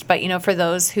first. But, for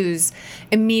those whose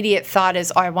immediate thought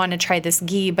is, I want to try this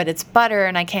ghee, but it's butter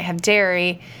and I can't have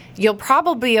dairy, you'll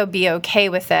probably be okay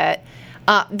with it.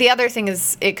 The other thing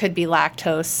is it could be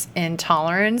lactose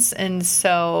intolerance. And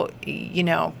so, take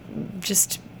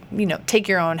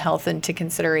your own health into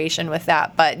consideration with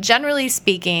that. But generally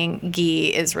speaking,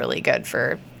 ghee is really good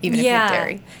for even if you have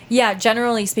dairy. Yeah,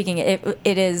 generally speaking, it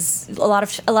is a lot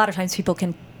of times people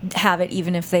can have it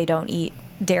even if they don't eat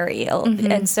dairy.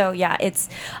 Mm-hmm. And so it's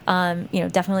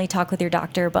definitely talk with your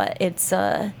doctor, but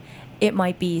it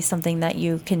might be something that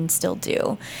you can still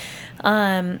do.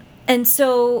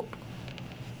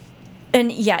 And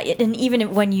even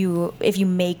if you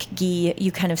make ghee,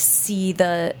 you kind of see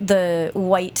the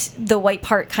white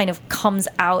part kind of comes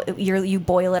out. You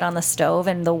boil it on the stove,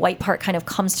 and the white part kind of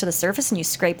comes to the surface, and you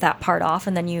scrape that part off,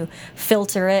 and then you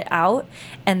filter it out,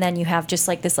 and then you have just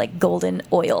like this like golden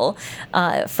oil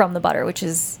from the butter,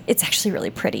 it's actually really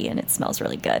pretty and it smells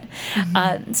really good.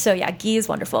 Mm-hmm. Ghee is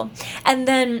wonderful, and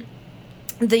then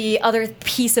the other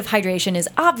piece of hydration is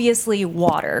obviously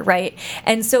water, right?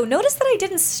 And so notice that I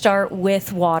didn't start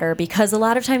with water, because a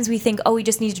lot of times we think, we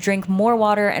just need to drink more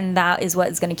water and that is what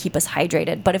is going to keep us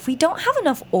hydrated. But if we don't have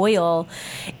enough oil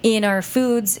in our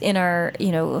foods, in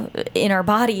our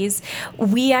bodies,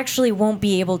 we actually won't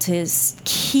be able to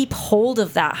keep hold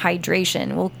of that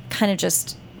hydration. We'll kind of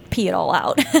just pee it all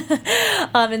out.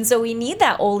 And so we need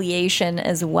that oleation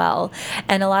as well.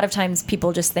 And a lot of times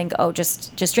people just think,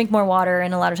 just drink more water.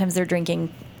 And a lot of times they're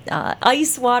drinking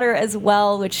ice water as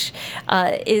well, which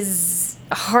is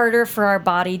harder for our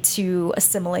body to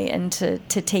assimilate and to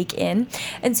take in.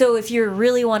 And so if you're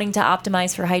really wanting to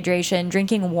optimize for hydration,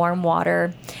 drinking warm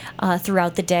water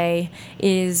throughout the day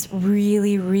is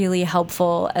really, really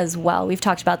helpful as well. We've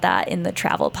talked about that in the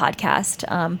travel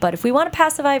podcast. But if we want to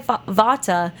pacify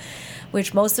Vata,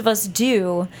 which most of us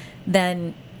do,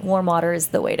 then warm water is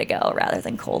the way to go rather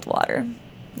than cold water.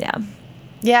 Yeah.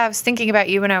 Yeah, I was thinking about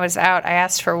you when I was out. I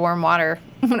asked for warm water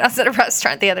when I was at a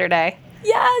restaurant the other day.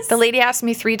 Yes. The lady asked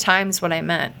me 3 times what I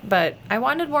meant, but I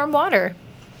wanted warm water.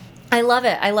 I love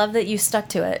it. I love that you stuck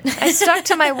to it. I stuck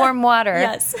to my warm water.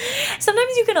 Yes.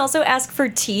 Sometimes you can also ask for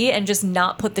tea and just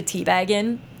not put the tea bag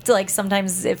in. So,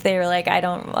 sometimes if they're like, I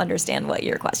don't understand what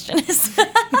your question is.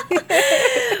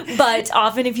 But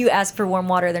often if you ask for warm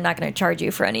water, they're not going to charge you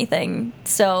for anything.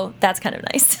 So that's kind of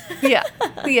nice. Yeah.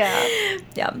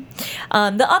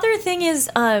 The other thing is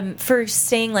for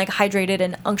staying hydrated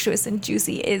and unctuous and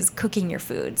juicy is cooking your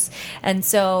foods. And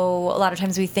so a lot of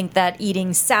times we think that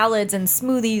eating salads and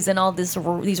smoothies and all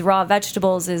these raw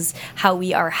vegetables is how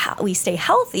we stay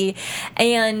healthy.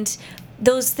 And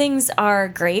those things are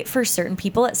great for certain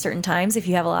people at certain times. If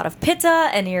you have a lot of pitta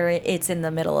and it's in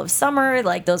the middle of summer,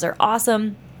 those are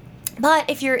awesome. But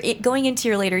if you're going into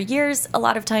your later years, a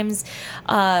lot of times,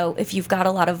 if you've got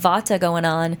a lot of vata going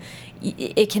on,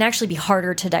 it can actually be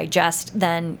harder to digest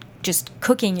than just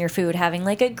cooking your food, having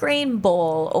a grain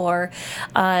bowl or,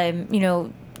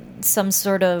 some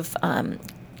sort of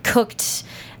cooked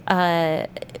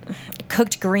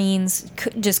cooked greens,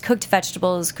 just cooked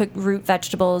vegetables, cooked root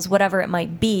vegetables, whatever it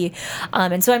might be.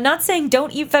 And so I'm not saying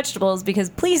don't eat vegetables, because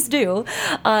please do,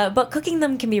 but cooking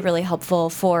them can be really helpful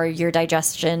for your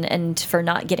digestion and for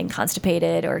not getting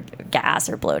constipated or gas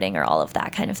or bloating or all of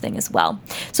that kind of thing as well.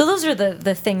 So those are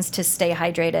the things to stay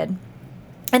hydrated.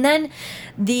 And then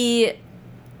the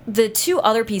two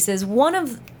other pieces, one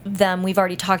of them we've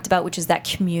already talked about, which is that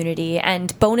community,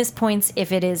 and bonus points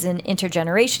if it is an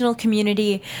intergenerational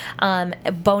community,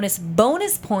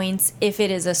 bonus points if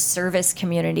it is a service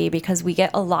community, because we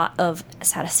get a lot of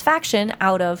satisfaction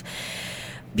out of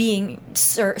being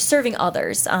serving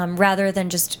others, rather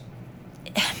than just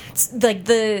like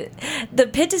the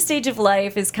pitta stage of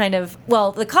life is kind of,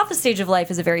 well, the kapha stage of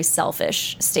life is a very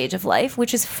selfish stage of life,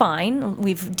 which is fine.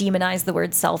 We've demonized the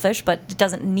word selfish, but it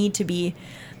doesn't need to be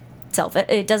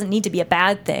it doesn't need to be a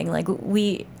bad thing. Like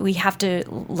we have to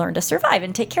learn to survive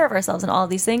and take care of ourselves and all of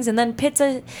these things. And then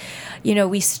pitta,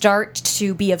 we start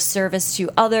to be of service to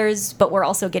others, but we're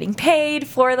also getting paid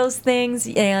for those things.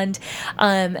 And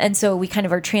so we kind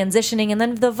of are transitioning. And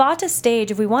then the vata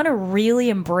stage, if we want to really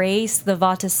embrace the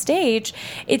vata stage,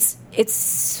 we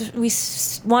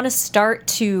want to start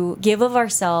to give of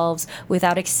ourselves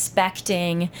without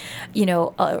expecting,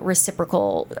 a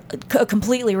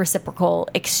completely reciprocal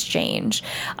exchange,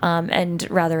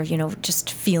 and rather,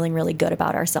 just feeling really good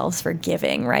about ourselves for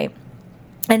giving, right?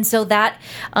 And so that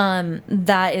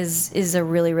is a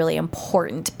really, really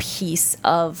important piece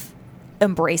of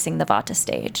embracing the vata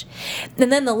stage.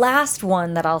 And then the last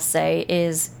one that I'll say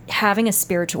is having a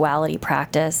spirituality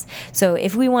practice. So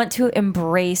if we want to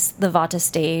embrace the vata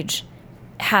stage,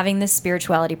 having this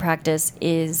spirituality practice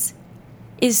is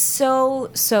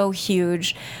so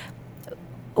huge.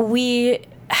 We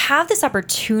have this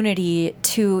opportunity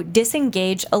to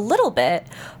disengage a little bit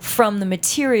from the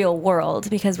material world,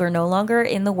 because we're no longer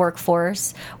in the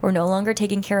workforce. We're no longer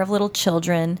taking care of little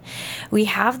children. We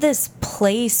have this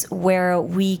place where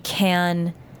we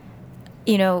can,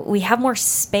 we have more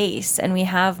space, and we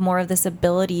have more of this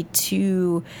ability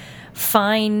to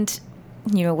find,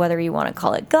 whether you want to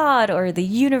call it God or the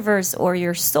universe or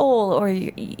your soul or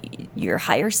your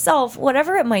higher self,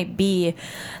 whatever it might be.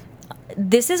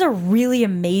 This is a really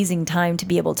amazing time to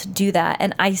be able to do that.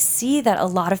 And I see that a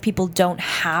lot of people don't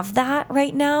have that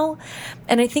right now.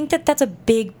 And I think that that's a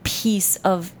big piece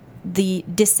of the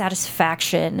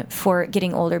dissatisfaction for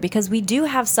getting older, because we do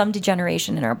have some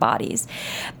degeneration in our bodies.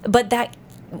 But that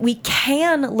we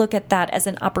can look at that as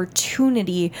an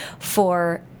opportunity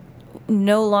for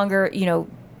no longer,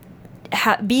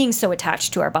 being so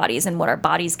attached to our bodies and what our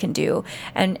bodies can do,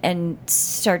 and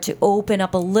start to open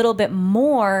up a little bit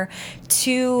more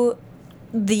to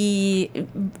the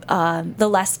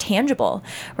less tangible,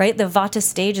 right? The vata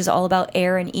stage is all about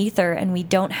air and ether, and we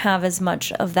don't have as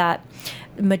much of that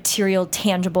material,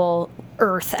 tangible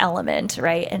earth element,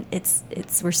 right? And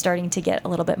we're starting to get a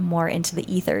little bit more into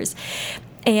the ethers.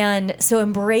 And so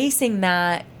embracing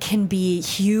that can be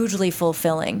hugely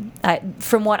fulfilling,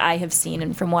 from what I have seen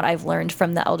and from what I've learned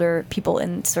from the elder people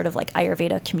in sort of like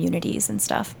Ayurveda communities and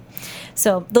stuff.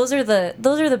 So those are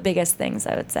the biggest things,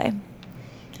 I would say.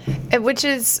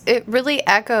 It really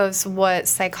echoes what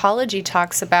psychology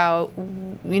talks about.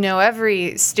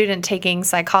 Every student taking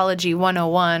Psychology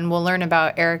 101 will learn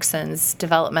about Erikson's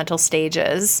developmental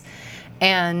stages.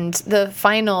 And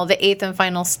the eighth and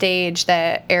final stage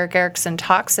that Erik Erikson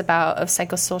talks about of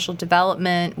psychosocial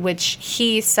development, which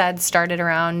he said started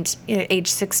around age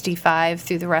 65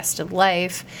 through the rest of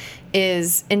life,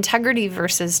 is integrity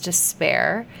versus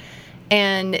despair.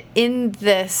 And in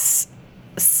this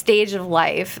stage of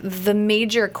life, the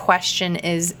major question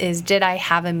is did I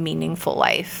have a meaningful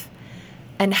life?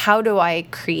 And how do I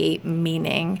create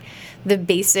meaning? The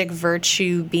basic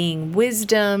virtue being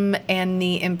wisdom, and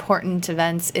the important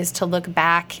events is to look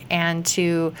back and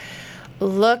to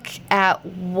look at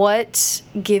what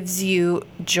gives you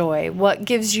joy, what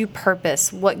gives you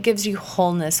purpose, what gives you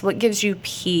wholeness, what gives you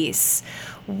peace,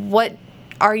 what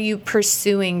are you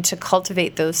pursuing to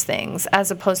cultivate those things, as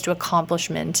opposed to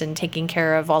accomplishment and taking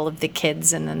care of all of the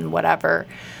kids and then whatever.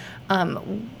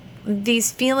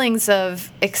 These feelings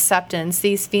of acceptance,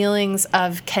 these feelings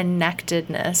of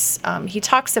connectedness. He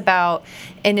talks about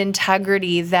an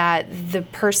integrity that the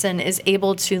person is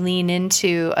able to lean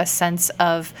into a sense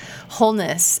of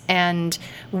wholeness and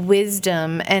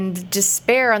wisdom. And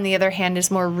despair, on the other hand, is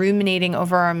more ruminating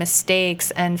over our mistakes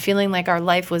and feeling like our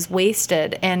life was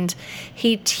wasted. And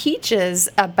he teaches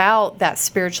about that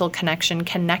spiritual connection,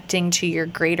 connecting to your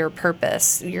greater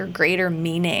purpose, your greater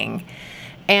meaning.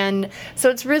 And so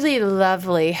it's really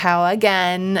lovely how,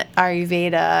 again,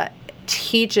 Ayurveda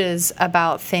teaches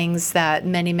about things that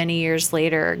many, many years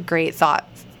later, great thought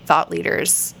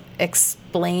leaders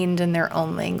explained in their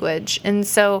own language. And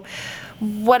so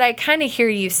what I kind of hear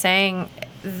you saying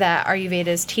that Ayurveda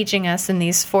is teaching us in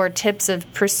these 4 tips of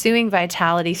pursuing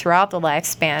vitality throughout the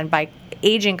lifespan by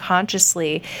aging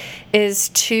consciously is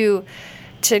to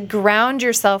ground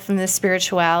yourself in this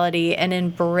spirituality and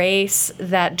embrace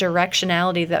that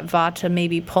directionality that Vata may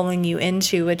be pulling you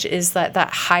into, which is that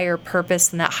higher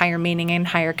purpose and that higher meaning and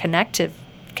higher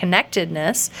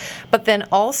connectedness, but then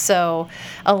also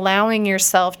allowing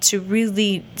yourself to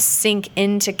really sink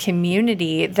into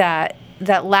community, that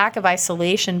lack of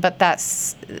isolation. But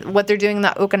that's what they're doing in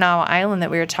that Okinawa island that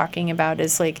we were talking about,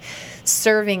 is like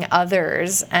serving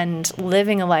others and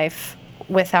living a life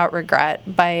without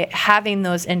regret by having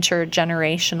those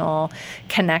intergenerational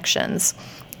connections.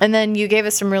 And then you gave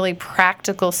us some really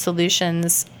practical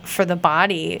solutions for the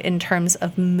body in terms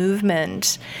of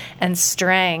movement and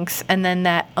strength, and then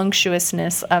that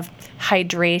unctuousness of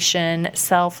hydration,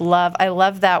 self-love. I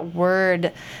love that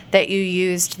word that you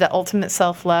used, the ultimate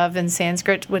self-love in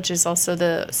Sanskrit, which is also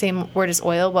the same word as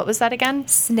oil. What was that again?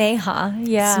 Sneha.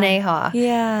 Yeah. Sneha.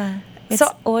 Yeah. It's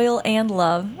oil and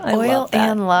love. I love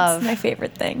that. And love. It's my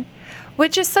favorite thing.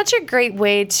 Which is such a great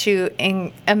way to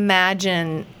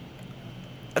imagine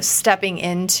stepping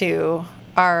into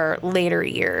our later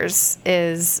years,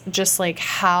 is just like,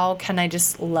 how can I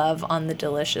just love on the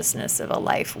deliciousness of a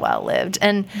life well lived?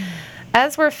 And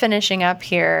as we're finishing up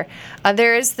here,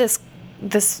 there is this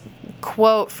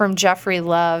quote from Jeffrey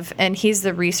Love, and he's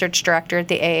the research director at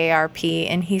the AARP,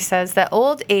 and he says that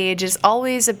old age is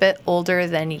always a bit older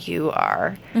than you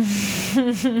are.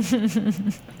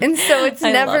 And so it's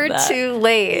never too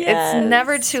late. Yes. It's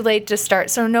never too late to start.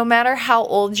 So no matter how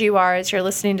old you are as you're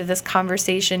listening to this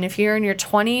conversation, if you're in your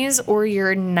 20s or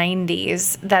your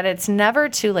 90s, that it's never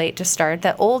too late to start,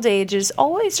 that old age is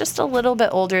always just a little bit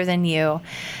older than you,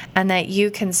 and that you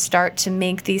can start to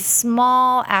make these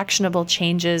small actionable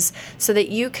changes so that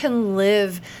you can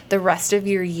live the rest of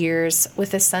your years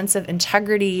with a sense of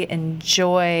integrity and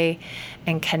joy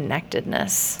and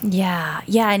connectedness. Yeah.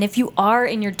 Yeah. And if you are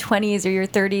in your 20s or your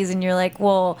 30s and you're like,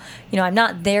 well, I'm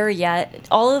not there yet,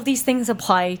 all of these things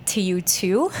apply to you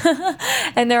too.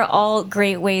 And they're all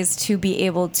great ways to be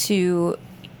able to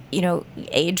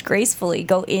age gracefully,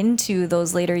 go into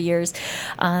those later years,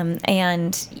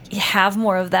 and have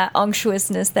more of that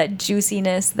unctuousness, that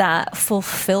juiciness, that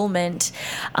fulfillment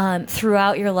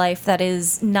throughout your life that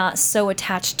is not so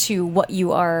attached to what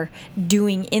you are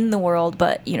doing in the world,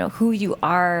 but, who you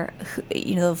are,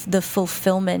 the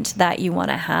fulfillment that you want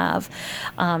to have.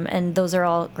 And those are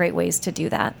all great ways to do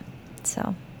that.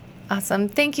 So. Awesome.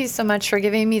 Thank you so much for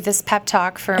giving me this pep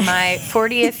talk for my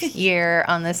 40th year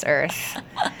on this earth.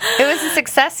 It was a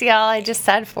success, y'all. I just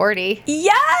said 40.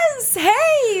 Yes!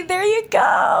 Hey, there you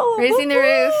go. Raising the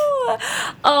roof.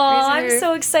 Oh, I'm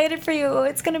so excited for you.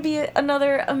 It's going to be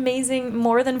another amazing,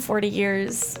 more than 40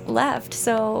 years left.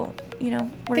 So, we're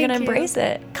going to embrace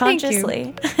it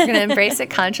consciously. We're going to embrace it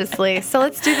consciously. So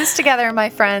let's do this together, my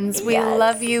friends. We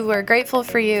love you. We're grateful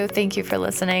for you. Thank you for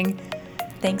listening.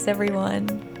 Thanks,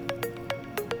 everyone.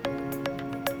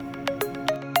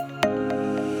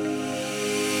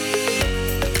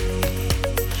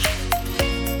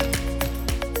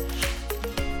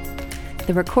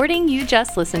 The recording you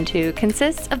just listened to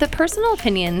consists of the personal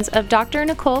opinions of Dr.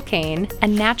 Nicole Kane, a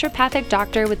naturopathic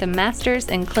doctor with a master's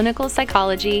in clinical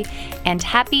psychology, and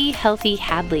Happy Healthy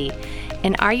Hadley,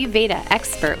 an Ayurveda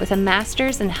expert with a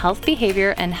master's in health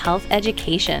behavior and health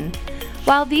education.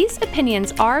 While these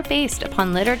opinions are based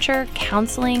upon literature,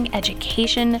 counseling,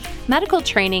 education, medical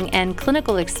training, and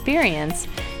clinical experience,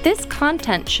 this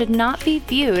content should not be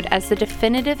viewed as the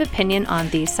definitive opinion on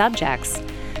these subjects.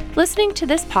 Listening to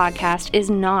this podcast is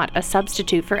not a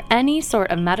substitute for any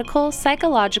sort of medical,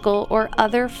 psychological, or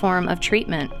other form of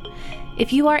treatment.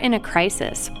 If you are in a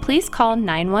crisis, please call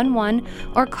 911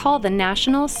 or call the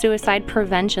National Suicide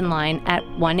Prevention Line at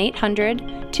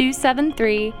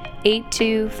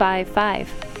 1-800-273-8255.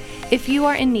 If you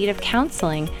are in need of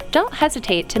counseling, don't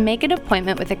hesitate to make an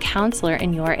appointment with a counselor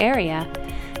in your area.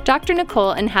 Dr.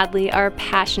 Nicole and Hadley are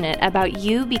passionate about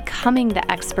you becoming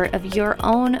the expert of your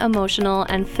own emotional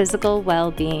and physical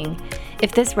well-being.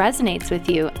 If this resonates with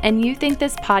you and you think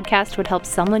this podcast would help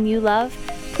someone you love,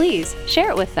 please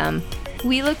share it with them.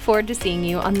 We look forward to seeing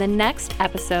you on the next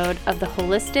episode of the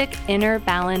Holistic Inner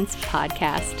Balance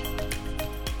Podcast.